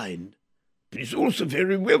changes his mind. But he's also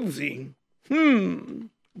very wealthy.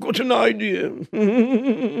 Got an idea.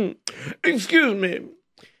 Excuse me.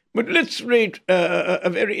 But let's rate a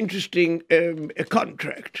very interesting a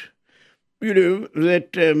contract.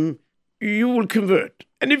 That you will convert.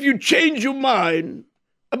 And if you change your mind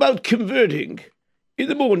about converting in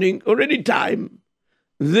the morning or any time,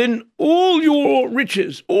 then all your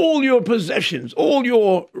riches, all your possessions, all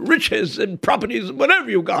your riches and properties, whatever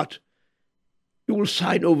you got, you will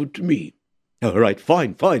sign over to me. All right,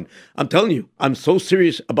 fine. I'm telling you, I'm so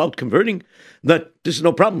serious about converting that this is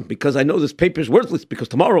no problem because I know this paper is worthless because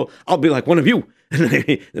tomorrow I'll be like one of you and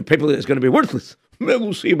the paper is going to be worthless. Well,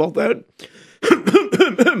 we'll see about that.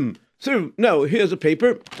 So now here's a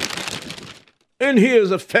paper and here's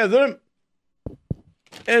a feather.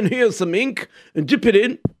 And here's some ink, and dip it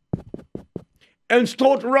in, and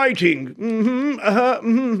start writing.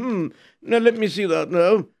 Now let me see that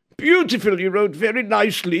now. Beautiful, you wrote very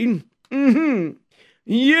nicely.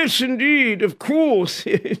 Yes, indeed, of course.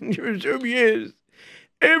 Yes.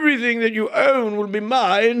 Everything that you own will be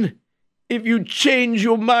mine if you change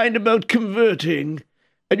your mind about converting.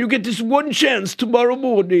 And you get this one chance tomorrow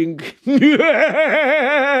morning.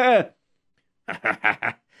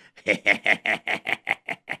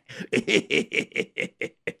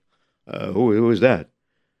 Who is that?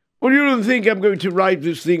 Well, you don't think I'm going to write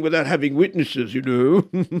this thing without having witnesses, you know.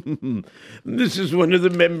 This is one of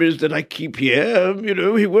the members that I keep here. You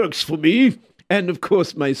know, he works for me. And, of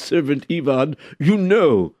course, my servant Ivan, you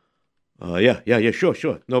know. Yeah,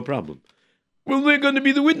 sure, no problem. Well, they're going to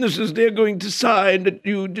be the witnesses. They're going to sign that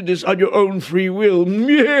you did this on your own free will.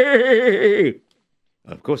 Yay!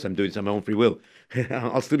 Of course I'm doing this on my own free will.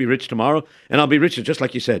 I'll still be rich tomorrow, and I'll be richer just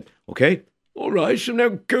like you said, okay? All right, so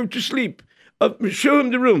now go to sleep. Show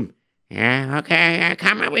him the room. Yeah, okay,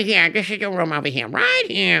 come over here. This is your room over here, right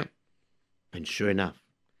here. And sure enough,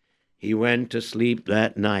 he went to sleep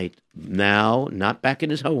that night. Now, not back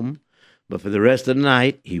in his home, but for the rest of the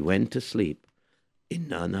night, he went to sleep in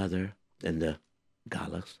none other than the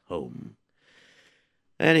Galach's home.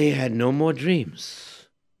 And he had no more dreams.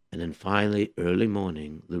 And then finally, early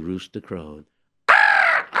morning, the rooster crowed.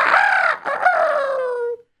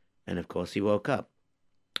 And of course, he woke up.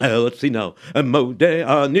 Let's see now. Hey,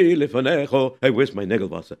 where's my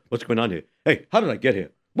Negelwasser? What's going on here? Hey, how did I get here?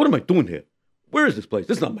 What am I doing here? Where is this place?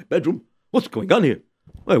 This is not my bedroom. What's going on here?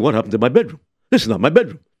 Hey, what happened to my bedroom? This is not my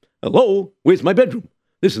bedroom. Hello? Where's my bedroom?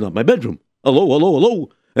 This is not my bedroom. Hello?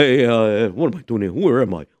 Hey, what am I doing here? Where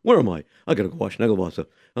am I? I gotta go wash Negelwasser.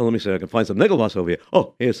 Now, let me see. I can find some Negelwasser over here.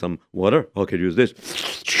 Oh, here's some water. I could use this.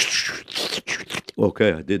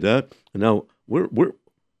 Okay, I did that. And now, where?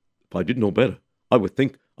 If I didn't know better, I would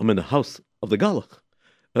think I'm in the house of the Galach.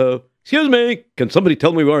 Excuse me. Can somebody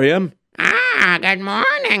tell me where I am? Good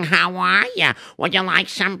morning. How are you? Would you like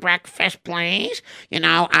some breakfast, please? You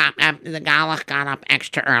know, the Galach got up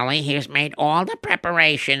extra early. He's made all the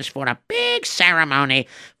preparations for a big ceremony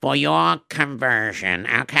for your conversion,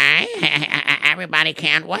 okay? Everybody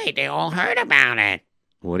can't wait. They all heard about it.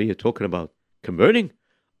 What are you talking about? Converting?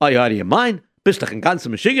 Are you out of your mind? Bist du ein ganzer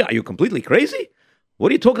Mashiach? Are you completely crazy? What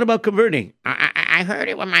are you talking about converting? I heard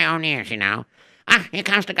it with my own ears, you know. Here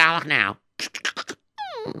comes the Galach now.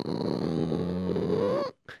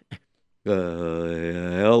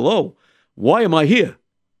 Hello. Why am I here?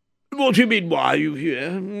 What do you mean, why are you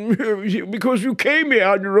here? Because you came here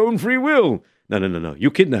on your own free will. No. You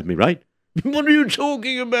kidnapped me, right? What are you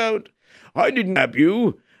talking about? I didn't kidnap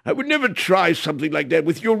you. I would never try something like that.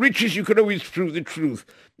 With your riches, you can always prove the truth.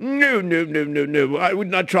 No. I would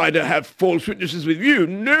not try to have false witnesses with you.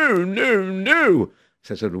 No.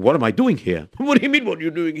 So what am I doing here? What do you mean, what are you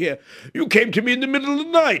doing here? You came to me in the middle of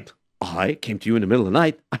the night. I came to you in the middle of the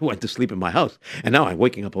night. I went to sleep in my house, and now I'm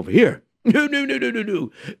waking up over here. No.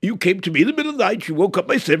 You came to me in the middle of the night. You woke up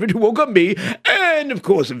my servant, who woke up me, and of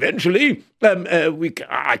course, eventually,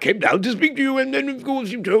 I came down to speak to you, and then of course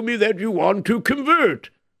you told me that you want to convert.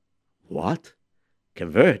 What?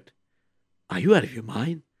 Convert? Are you out of your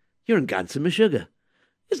mind? You're in ganzer Meshuggah.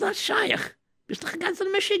 It's not Shayach. Bist du ein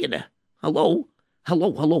ganzer Meshuggah? Hello?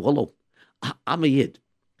 I'm a Yid,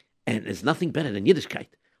 and there's nothing better than Yiddishkeit,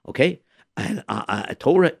 okay? And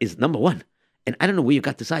Torah is number one, and I don't know where you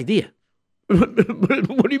got this idea. What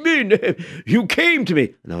do you mean? You came to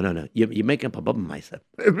me. No. You're making up a bubble, myself.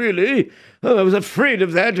 Really? Oh, I was afraid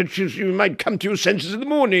of that you might come to your senses in the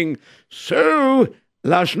morning. So,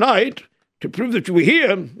 last night, to prove that you were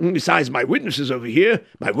here, besides my witnesses over here,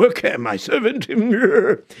 my worker and my servant,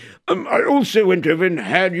 I also went over and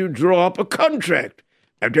had you draw up a contract.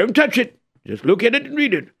 Now, don't touch it. Just look at it and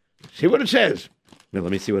read it. See what it says. Well,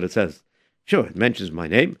 let me see what it says. Sure, it mentions my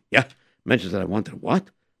name. Yeah, it mentions that I wanted what?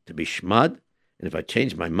 To be shmad. And if I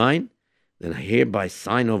change my mind, then I hereby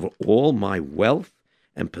sign over all my wealth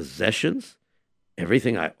and possessions,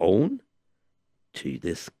 everything I own, to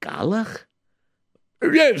this Galach.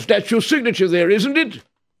 Yes, that's your signature there, isn't it?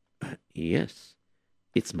 Yes,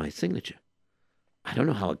 it's my signature. I don't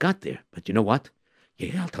know how it got there, but you know what?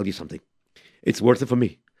 Yeah, I'll tell you something. It's worth it for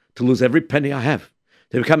me to lose every penny I have,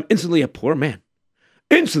 to become instantly a poor man.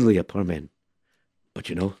 Instantly a poor man. But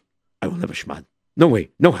you know, I will never shmad. No way,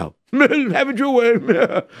 no how. Have it your way.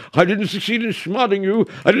 I didn't succeed in schmodding you.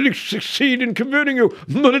 I didn't succeed in converting you.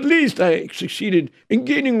 But at least I succeeded in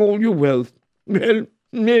gaining all your wealth. Well,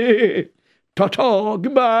 ta-ta,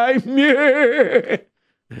 goodbye.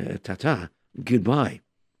 Ta-ta, goodbye.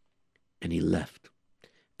 And he left.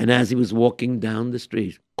 And as he was walking down the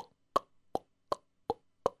street,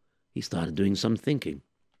 he started doing some thinking.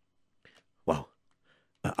 Wow.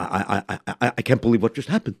 I can't believe what just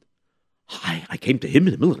happened. I came to him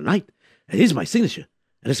in the middle of the night, and here's my signature,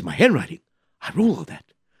 and this is my handwriting. I wrote all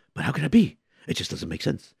that. But how can it be? It just doesn't make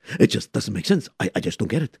sense. I just don't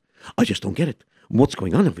get it. What's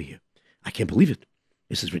going on over here? I can't believe it.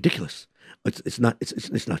 This is ridiculous. It's not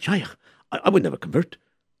Shaykh. I would never convert.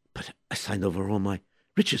 But I signed over all my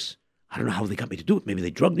riches. I don't know how they got me to do it. Maybe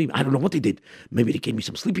they drugged me. I don't know what they did. Maybe they gave me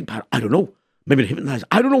some sleeping powder. I don't know. maybe they hypnotized.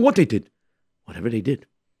 I don't know what they did. Whatever they did,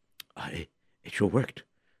 it sure worked.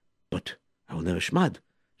 But I will never shmad.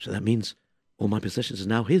 So that means all my possessions is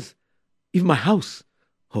now his. Even my house.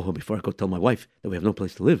 Oh, before I go tell my wife that we have no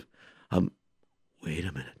place to live. Wait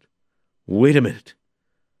a minute.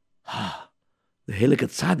 The Heilige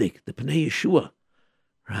Tzaddik, the Pnei Yeshua,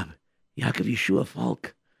 Rabbi Yaakov Yeshua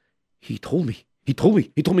Falk, he told me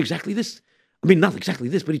exactly this. I mean, not exactly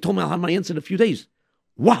this, but he told me I'll have my answer in a few days.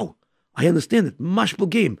 Wow, I understand it. Mashpiel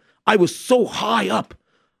Gayim. I was so high up.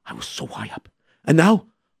 And now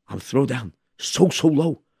I'm thrown down so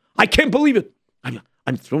low. I can't believe it.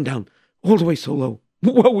 I'm thrown down all the way so low.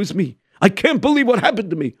 Woe is me. I can't believe what happened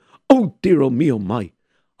to me. Oh dear, oh me, oh my.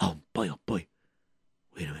 Oh boy.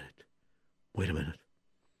 Wait a minute.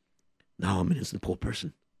 Now I'm an innocent poor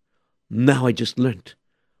person. Now I just learned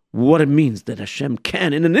what it means that Hashem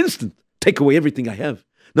can, in an instant, take away everything I have,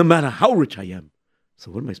 no matter how rich I am.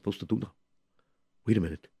 So what am I supposed to do now? Wait a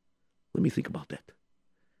minute. Let me think about that.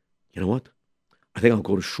 You know what? I think I'll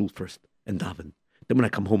go to shul first and daven. Then when I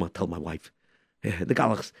come home, I'll tell my wife. The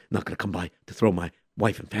galach's not going to come by to throw my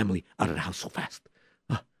wife and family out of the house so fast.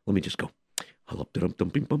 Let me just go.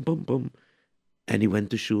 And he went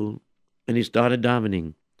to shul, and he started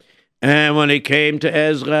davening. And when he came to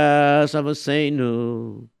Ezra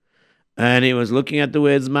Savaseinu, and he was looking at the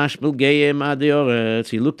words Mashpiel Gayim Adei Aretz,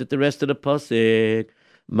 he looked at the rest of the pasuk.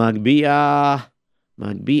 Omagbia.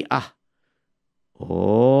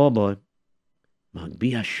 Oh boy.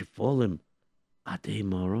 Omagbia Shefalim Adai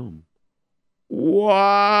Marom.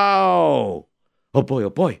 Wow. Oh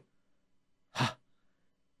boy.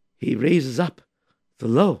 He raises up the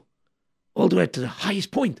low all the way to the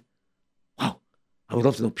highest point. Wow. I would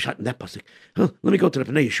love to know pshat in that pasuk. Let me go to the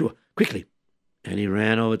Pnei Yeshua quickly. And he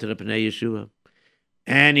ran over to the Pnei Yeshua.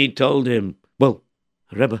 And he told him, well,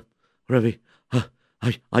 Rebbe, I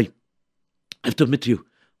have to admit to you,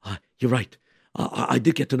 you're right. I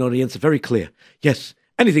did get to know the answer very clear. Yes,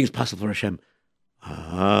 anything is possible for Hashem.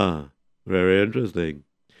 Very interesting.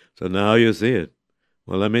 So now you see it.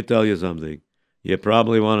 Well, let me tell you something. You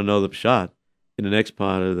probably want to know the pshat in the next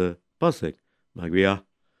part of the pasuk. Omagbia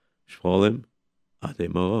Shefalim Adai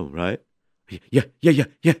Marom, right? Yeah.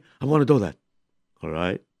 I want to know that. All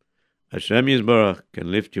right. Hashem Yisbarach can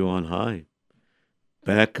lift you on high.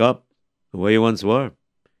 Back up the way you once were.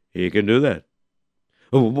 He can do that.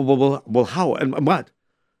 Well, how and what?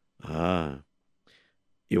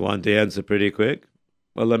 You want the answer pretty quick?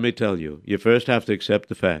 Well, let me tell you. You first have to accept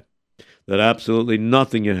the fact that absolutely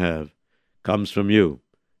nothing you have comes from you.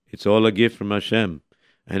 It's all a gift from Hashem.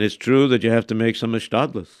 And it's true that you have to make some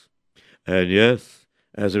ishtadlus. And yes,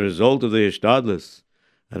 as a result of the ishtadlus,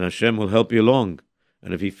 and Hashem will help you along.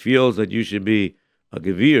 And if He feels that you should be a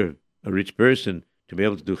gevir, a rich person, to be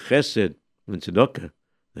able to do chesed and tzedakah,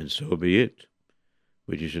 then so be it.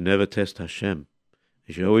 But you should never test Hashem.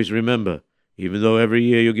 You should always remember, even though every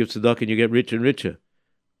year you give tzedakah and you get richer and richer,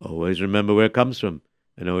 always remember where it comes from.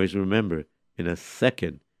 And always remember, in a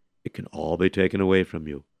second, it can all be taken away from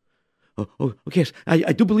you. Okay, yes,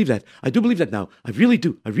 I do believe that. I do believe that now. I really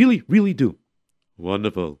do. I really do.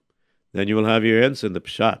 Wonderful. Then you will have your answer in the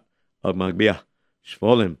pshat of Omagbia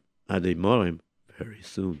Shefalim Adai Marom very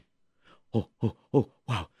soon. Oh,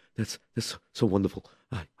 wow. That's so wonderful.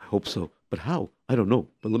 I hope so. But how? I don't know.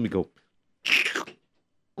 But let me go.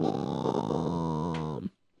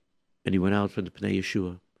 And he went out from the Pnei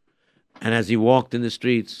Yeshua. And as he walked in the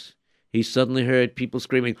streets, he suddenly heard people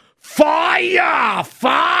screaming, "Fire!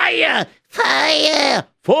 Fire! Fire!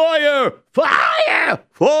 Fire! Fire!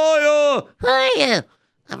 Fire!" Fire!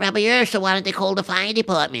 Rabbi Yer, so why don't they call the fire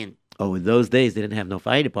department? Oh, in those days, they didn't have no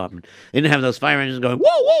fire department. They didn't have those fire engines going, whoa,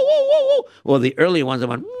 whoa, whoa, whoa, whoa. Well, the earlier ones that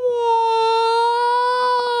went, whoa.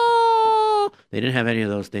 They didn't have any of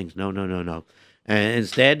those things. No. And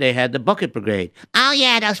instead, they had the bucket brigade. Oh,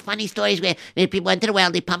 yeah, those funny stories where people went to the well,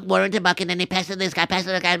 they pumped water into the bucket, and then they passed it to this guy,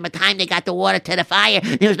 and by the time they got the water to the fire,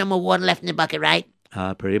 there was no more water left in the bucket, right?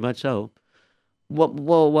 Pretty much so.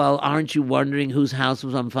 Well, aren't you wondering whose house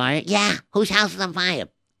was on fire? Yeah, whose house was on fire?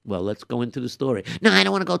 Well, let's go into the story. No, I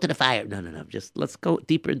don't want to go to the fire. No. Just let's go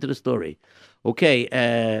deeper into the story. Okay,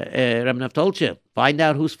 Rabbi Naftolcha, find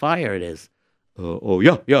out whose fire it is.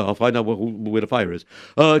 Yeah, I'll find out where the fire is.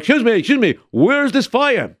 Excuse me, where's this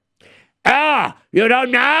fire? You don't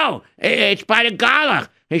know? It's by the Galach.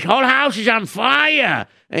 His whole house is on fire.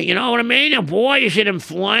 You know what I mean? The boy is in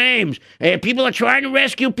flames. People are trying to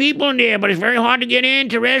rescue people in there, but it's very hard to get in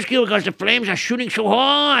to rescue because the flames are shooting so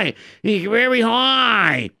high. It's very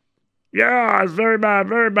high. Yeah, it's very bad.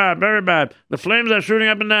 The flames are shooting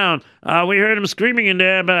up and down. We heard him screaming in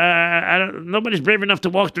there, but nobody's brave enough to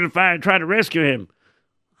walk through the fire and try to rescue him.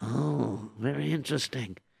 Oh, very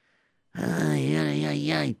interesting. Could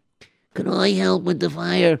I help with the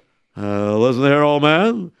fire? Listen here, old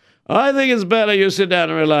man. I think it's better you sit down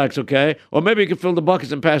and relax, okay? Or maybe you can fill the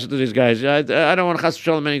buckets and pass it to these guys. I don't want to chas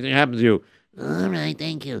v'shalom anything happen to you. All right,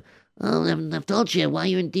 thank you. I've told you why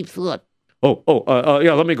you're in deep thought.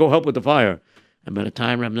 Yeah, let me go help with the fire. And by the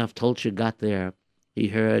time Reb Naftolcha got there, he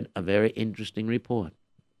heard a very interesting report.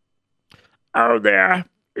 Oh, there.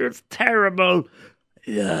 It's terrible.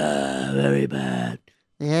 Yeah, very bad.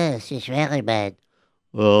 Yes, it's very bad.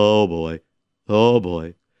 Oh, boy. Oh,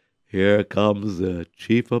 boy. Here comes the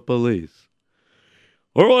chief of police.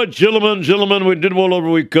 All right, gentlemen, we did whatever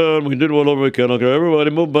we can. Okay, everybody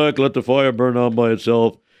move back, let the fire burn out by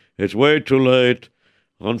itself. It's way too late.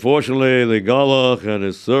 Unfortunately, the Galach and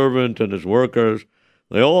his servant and his workers,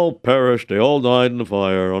 they all perished. They all died in the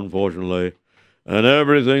fire, unfortunately. And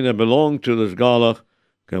everything that belonged to this Galach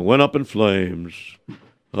went up in flames.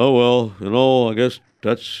 Oh, well, I guess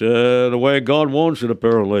that's the way God wants it,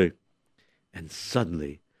 apparently. And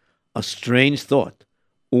suddenly, a strange thought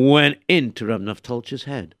went into Reb Naftolcha's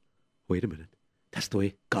head. Wait a minute. That's the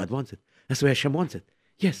way God wants it. That's the way Hashem wants it.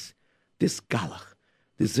 Yes, this Galach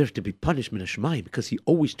deserved to be punished min Hashemayim because he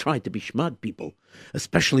always tried to be shmad people,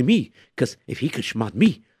 especially me, because if he could shmad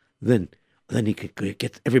me, then he could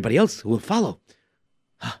get everybody else who will follow.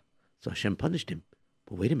 So Hashem punished him.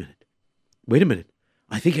 But wait a minute.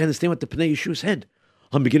 I think I understand what the Pnei Yeshua said.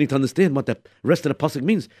 I'm beginning to understand what the rest of the pasuk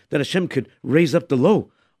means, that Hashem could raise up the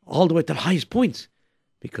low all the way to the highest points.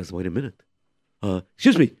 Because, wait a minute.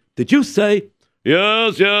 Excuse me, did you say?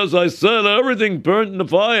 Yes, I said everything burnt in the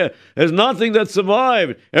fire. There's nothing that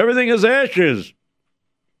survived. Everything is ashes.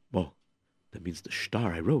 Well, that means the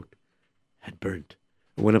star I wrote had burnt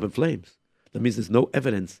and went up in flames. That means there's no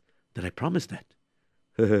evidence that I promised that.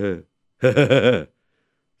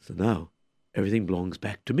 So now, everything belongs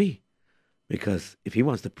back to me. Because if he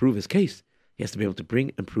wants to prove his case, he has to be able to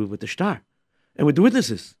bring and prove with the star and with the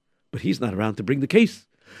witnesses. But he's not around to bring the case.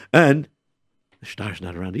 And the star's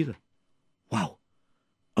not around either. Wow.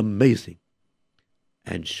 Amazing.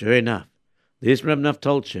 And sure enough, this Reb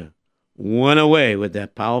Naftolcha went away with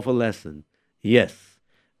that powerful lesson. Yes,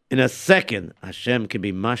 in a second, Hashem can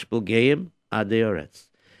be Mashpiel Gayim Adei Aretz.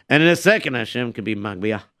 And in a second, Hashem can be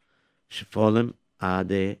Omagbia Shefalim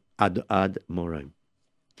Adai Marom.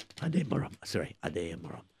 Adei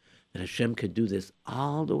Marom. And Hashem could do this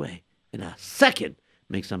all the way. In a second,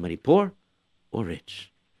 make somebody poor or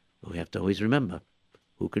rich. But we have to always remember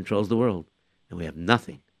who controls the world. And we have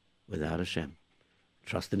nothing without Hashem.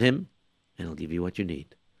 Trust in Him, and He'll give you what you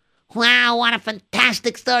need. Wow, what a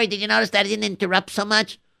fantastic story. Did you notice that I didn't interrupt so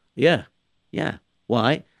much? Yeah.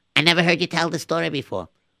 Why? I never heard you tell the story before.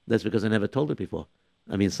 That's because I never told it before.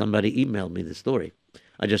 I mean, somebody emailed me the story.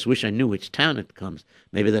 I just wish I knew which town it comes.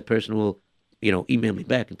 Maybe that person will, email me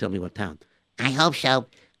back and tell me what town. I hope so.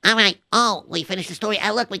 All right. Oh, we finished the story.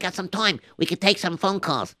 Look, we got some time. We could take some phone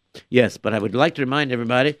calls. Yes, but I would like to remind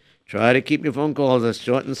everybody, try to keep your phone calls as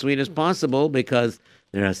short and sweet as possible because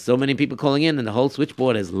there are so many people calling in and the whole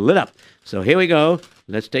switchboard is lit up. So here we go.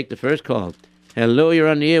 Let's take the first call. Hello, you're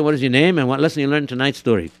on the air. What is your name and what lesson you learned tonight's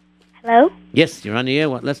story? Hello? Yes, you're on the air.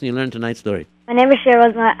 What lesson you learned tonight's story? My name is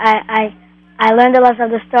JRoot. I learned a lesson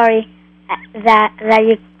of the story that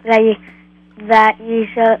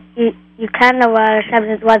you can't know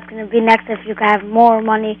what's going to be next if you have more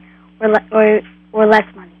money or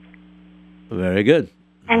less money. Very good.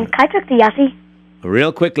 And can I talk to Yossi?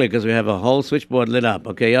 Real quickly, because we have a whole switchboard lit up.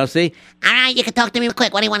 Okay, Yossi? All right, you can talk to me real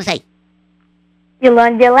quick. What do you want to say? You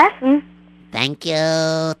learned your lesson. Thank you.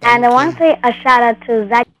 And I want to say a shout out to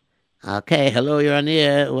Zach. Okay, hello, you're on the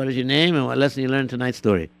air. What is your name and what lesson you learned tonight's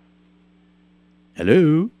story?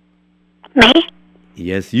 Hello? Me?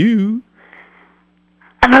 Yes, you.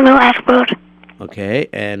 I'm a little F-word. Okay,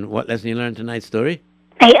 and what lesson you learned tonight's story?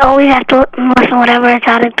 They always have to listen whatever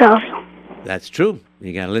Sonic tells you. That's true.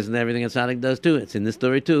 You got to listen to everything that Sonic does, too. It's in this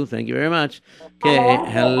story, too. Thank you very much. Okay,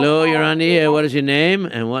 hello, you're on the air. What is your name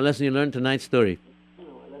and what lesson you learned tonight's story?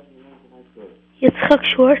 Yitzchak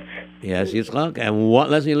Schwartz. Yes, Yitzchak. And what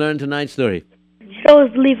lesson you learned tonight's story? She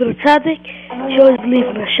always believe in a tzaddik. She always believe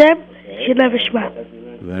in Hashem. She never shma.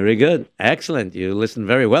 Very good. Excellent. You listened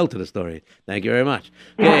very well to the story. Thank you very much.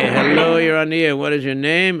 Okay, hello, you're on the air. What is your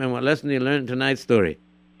name and what lesson you learned tonight's story?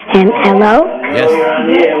 And hello? Yes.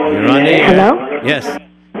 You're on the air. Hello? Yes.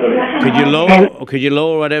 Could you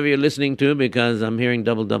lower whatever you're listening to because I'm hearing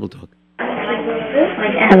double talk.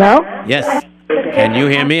 Hello? Yes. Can you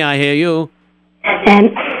hear me? I hear you. And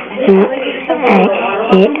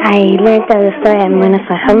I learned the story. I'm going to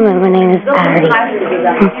say hello. My name is Ari.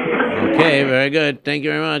 Okay, very good. Thank you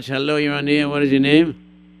very much. Hello, you're on the air. What is your name?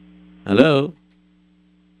 Hello?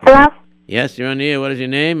 Hello? Yes, you're on the air. What is your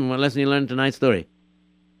name and what lesson you learned tonight's story?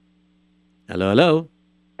 Hello?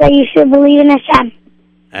 That you should believe in Hashem.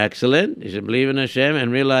 Excellent. You should believe in Hashem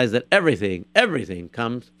and realize that everything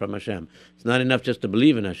comes from Hashem. It's not enough just to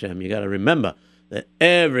believe in Hashem. You got to remember that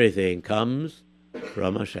everything comes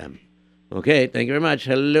from Hashem. Okay, thank you very much.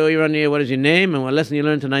 Hello, you're on the air. What is your name and what lesson you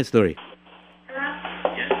learned tonight's story?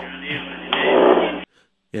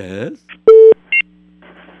 Yes.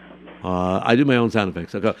 I do my own sound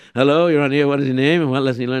effects. Okay. Hello, you're on the air. What is your name and what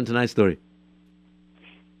lesson you learned tonight's story?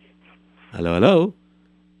 Hello?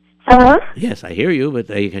 Hello? Yes, I hear you, but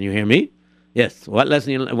can you hear me? Yes. What's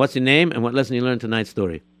your name and what lesson you learned tonight's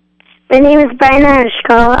story? My name is Brian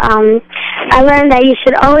Ershko. I learned that you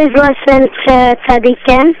should always listen to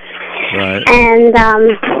tzaddikim. Right. And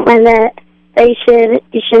that you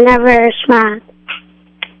should never shma.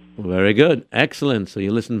 Very good. Excellent. So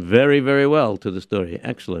you listen very, very well to the story.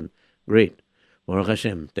 Excellent. Great. Baruch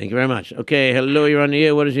Hashem. Thank you very much. Okay, hello, you're on the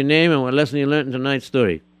air. What is your name and what lesson you learned in tonight's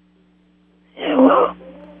story? Hello?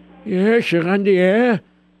 Yes, you're on the air.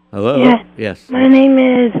 Hello? Yeah. Yes. My name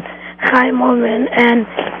is Chaim Omen, and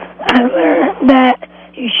I learned that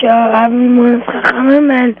you should have more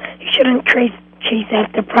chachamim, and you shouldn't chase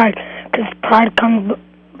after pride, because pride comes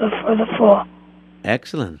before the fall.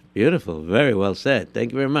 Excellent. Beautiful. Very well said.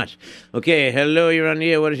 Thank you very much. Okay, hello, you're on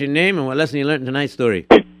the air. What is your name and what lesson you learned in tonight's story?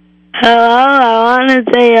 Hello, I want to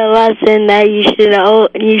say a lesson that you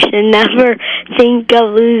should never think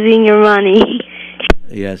of losing your money.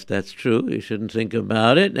 Yes, that's true. You shouldn't think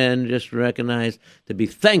about it and just recognize to be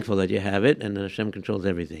thankful that you have it and that Hashem controls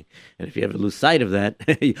everything. And if you ever lose sight of that,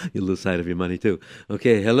 you lose sight of your money too.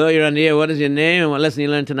 Okay, hello, you're on the air. What is your name and what lesson you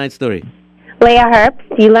learned in tonight's story? Leah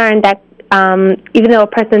Herbst, you learned that even though a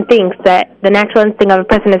person thinks that the natural instinct of a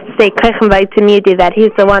person is to say that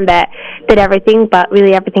he's the one that did everything, but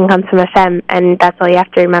really everything comes from Hashem, and that's all you have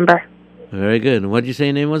to remember. Very good. And what did you say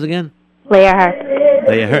your name was again? Leah Herbst.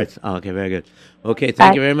 Leah Hertz. Oh, okay, very good. Okay,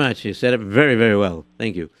 thank you very much. You said it very, very well.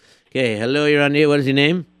 Thank you. Okay, hello, you're on the air. What is your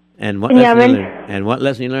name? And what lesson you learned? And what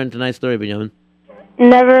lesson you learned in tonight's story, Benjamin?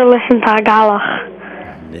 Never listen to a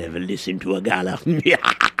galach. Never listen to a galach.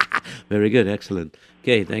 Very good, excellent.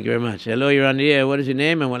 Okay, thank you very much. Hello, you're on the air. What is your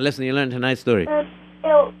name and what lesson you learned in tonight's story?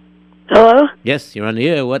 Hello? Yes, you're on the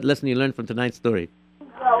air. What lesson you learned from tonight's story?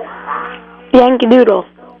 Yankee Doodle.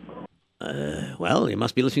 Well, you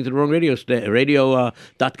must be listening to the wrong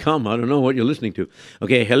radio.com. I don't know what you're listening to.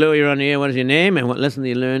 Okay, hello, you're on the air. What is your name and what lesson did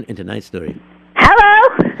you learn in tonight's story? Hello?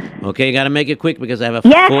 Okay, you got to make it quick because I have a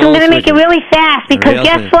Yes, full I'm going to make it switch. really fast because Real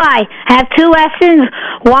guess fast. why? I have two lessons.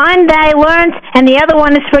 One that I learned and the other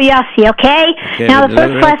one is for Yossi, okay? Okay, Now, we'll the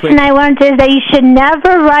do it first real lesson quick. I learned is that you should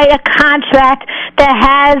never write a contract that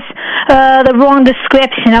has the wrong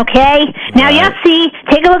description, okay? Now, Right. Yossi,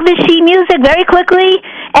 take a look at the sheet music very quickly,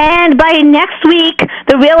 and by next week,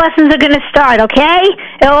 the real lessons are going to start, okay?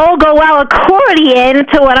 It'll all go well accordion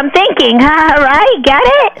to what I'm thinking, all right? Got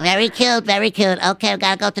it? Very cute, very cute. Okay, we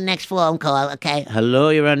gotta go to the next phone call, okay? Hello,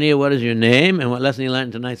 you're on the air. What is your name and what lesson you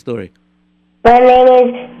learned in tonight's story? My name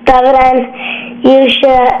is David,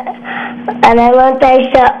 and I learned that you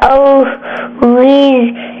should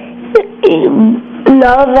always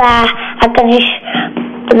know that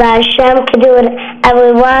Hashem can do whatever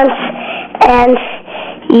he wants, and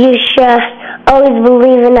you should always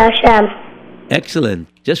believe in Hashem. Excellent.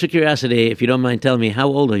 Just for curiosity, if you don't mind telling me, how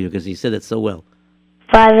old are you? Because you said it so well.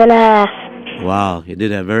 5.5. Wow, you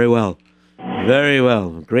did that very well. Very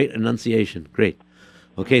well. Great enunciation. Great.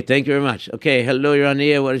 Okay, thank you very much. Okay, hello, you're on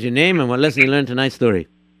the air. What is your name and what lesson you learned tonight's story?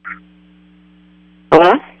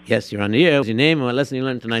 Hello? Yes, you're on the air. What's your name and what lesson you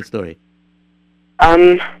learned tonight's story? I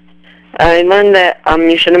learned that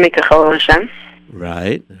you shouldn't make a chol Hashem.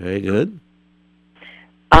 Right, very good.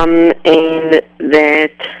 And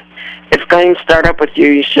that if Gayim start up with you,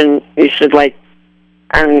 you shouldn't answer back.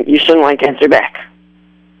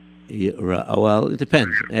 Yeah, right. Well, it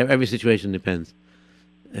depends. Every situation depends.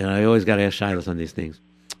 And I always got to ask Shilas on these things.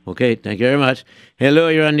 Okay, thank you very much. Hello,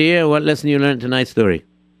 you're on the air. What lesson you learned tonight's story?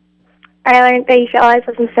 I learned that you should always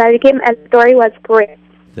listen to tzaddikim, and the story was great.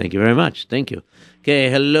 Thank you very much. Thank you. Okay,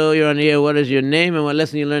 hello, you're on the air. What is your name and what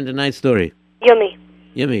lesson you learned tonight's story? Yummy.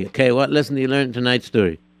 Yummy. Okay, what lesson did you learn tonight's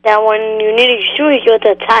story? That when you need a shoe, you go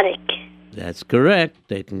to a tzaddik. That's correct.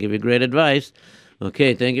 They can give you great advice.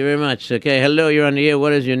 Okay, thank you very much. Okay, hello, you're on the air.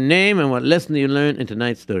 What is your name and what lesson did you learn in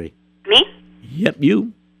tonight's story? Me? Yep,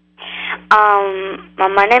 you.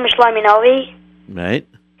 My name is Shlomi Novi. Right.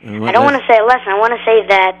 I don't want to say a lesson. I want to say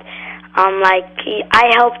that,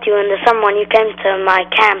 I helped you in the summer when you came to my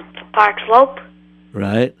camp, Park Slope.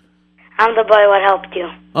 Right. I'm the boy what helped you.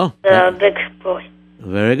 Oh. The big boy.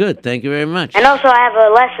 Very good. Thank you very much. And also, I have a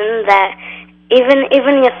lesson that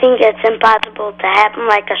even you think it's impossible to happen,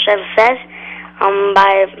 like Hashem says,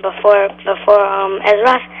 before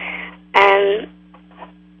Ezra, and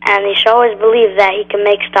he should always believe that he can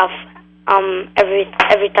make stuff every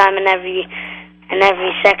time and every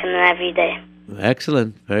second and every day.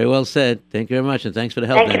 Excellent. Very well said. Thank you very much, and thanks for the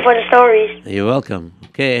help. Thank you for the stories. You're welcome.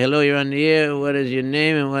 Okay, hello, you're on the air. What is your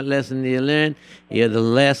name and what lesson do you learn? You're the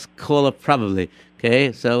last caller, probably.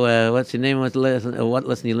 Okay, so what's your name and what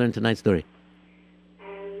lesson you learned tonight's story?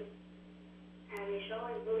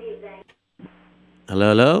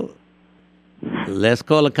 Hello? Last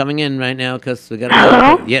caller coming in right now because we got.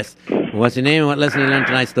 Hello? Yes. What's your name and what lesson you learned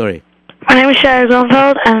tonight's story? My name is Shara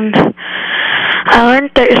Grunfeld, and I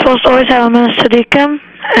learned that you're supposed to always have a minute tzaddikim,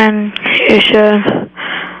 and you should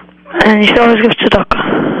always give tzedakah.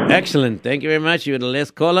 Excellent. Thank you very much. You were the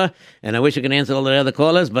last caller, and I wish I could answer all the other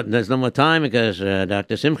callers, but there's no more time because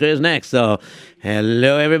Dr. Simcha is next. So,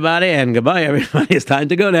 hello, everybody, and goodbye, everybody. It's time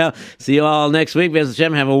to go now. See you all next week. B'ez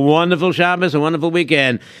Hashem, have a wonderful Shabbos, a wonderful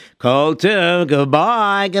weekend. Call 2.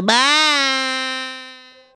 Goodbye. Goodbye.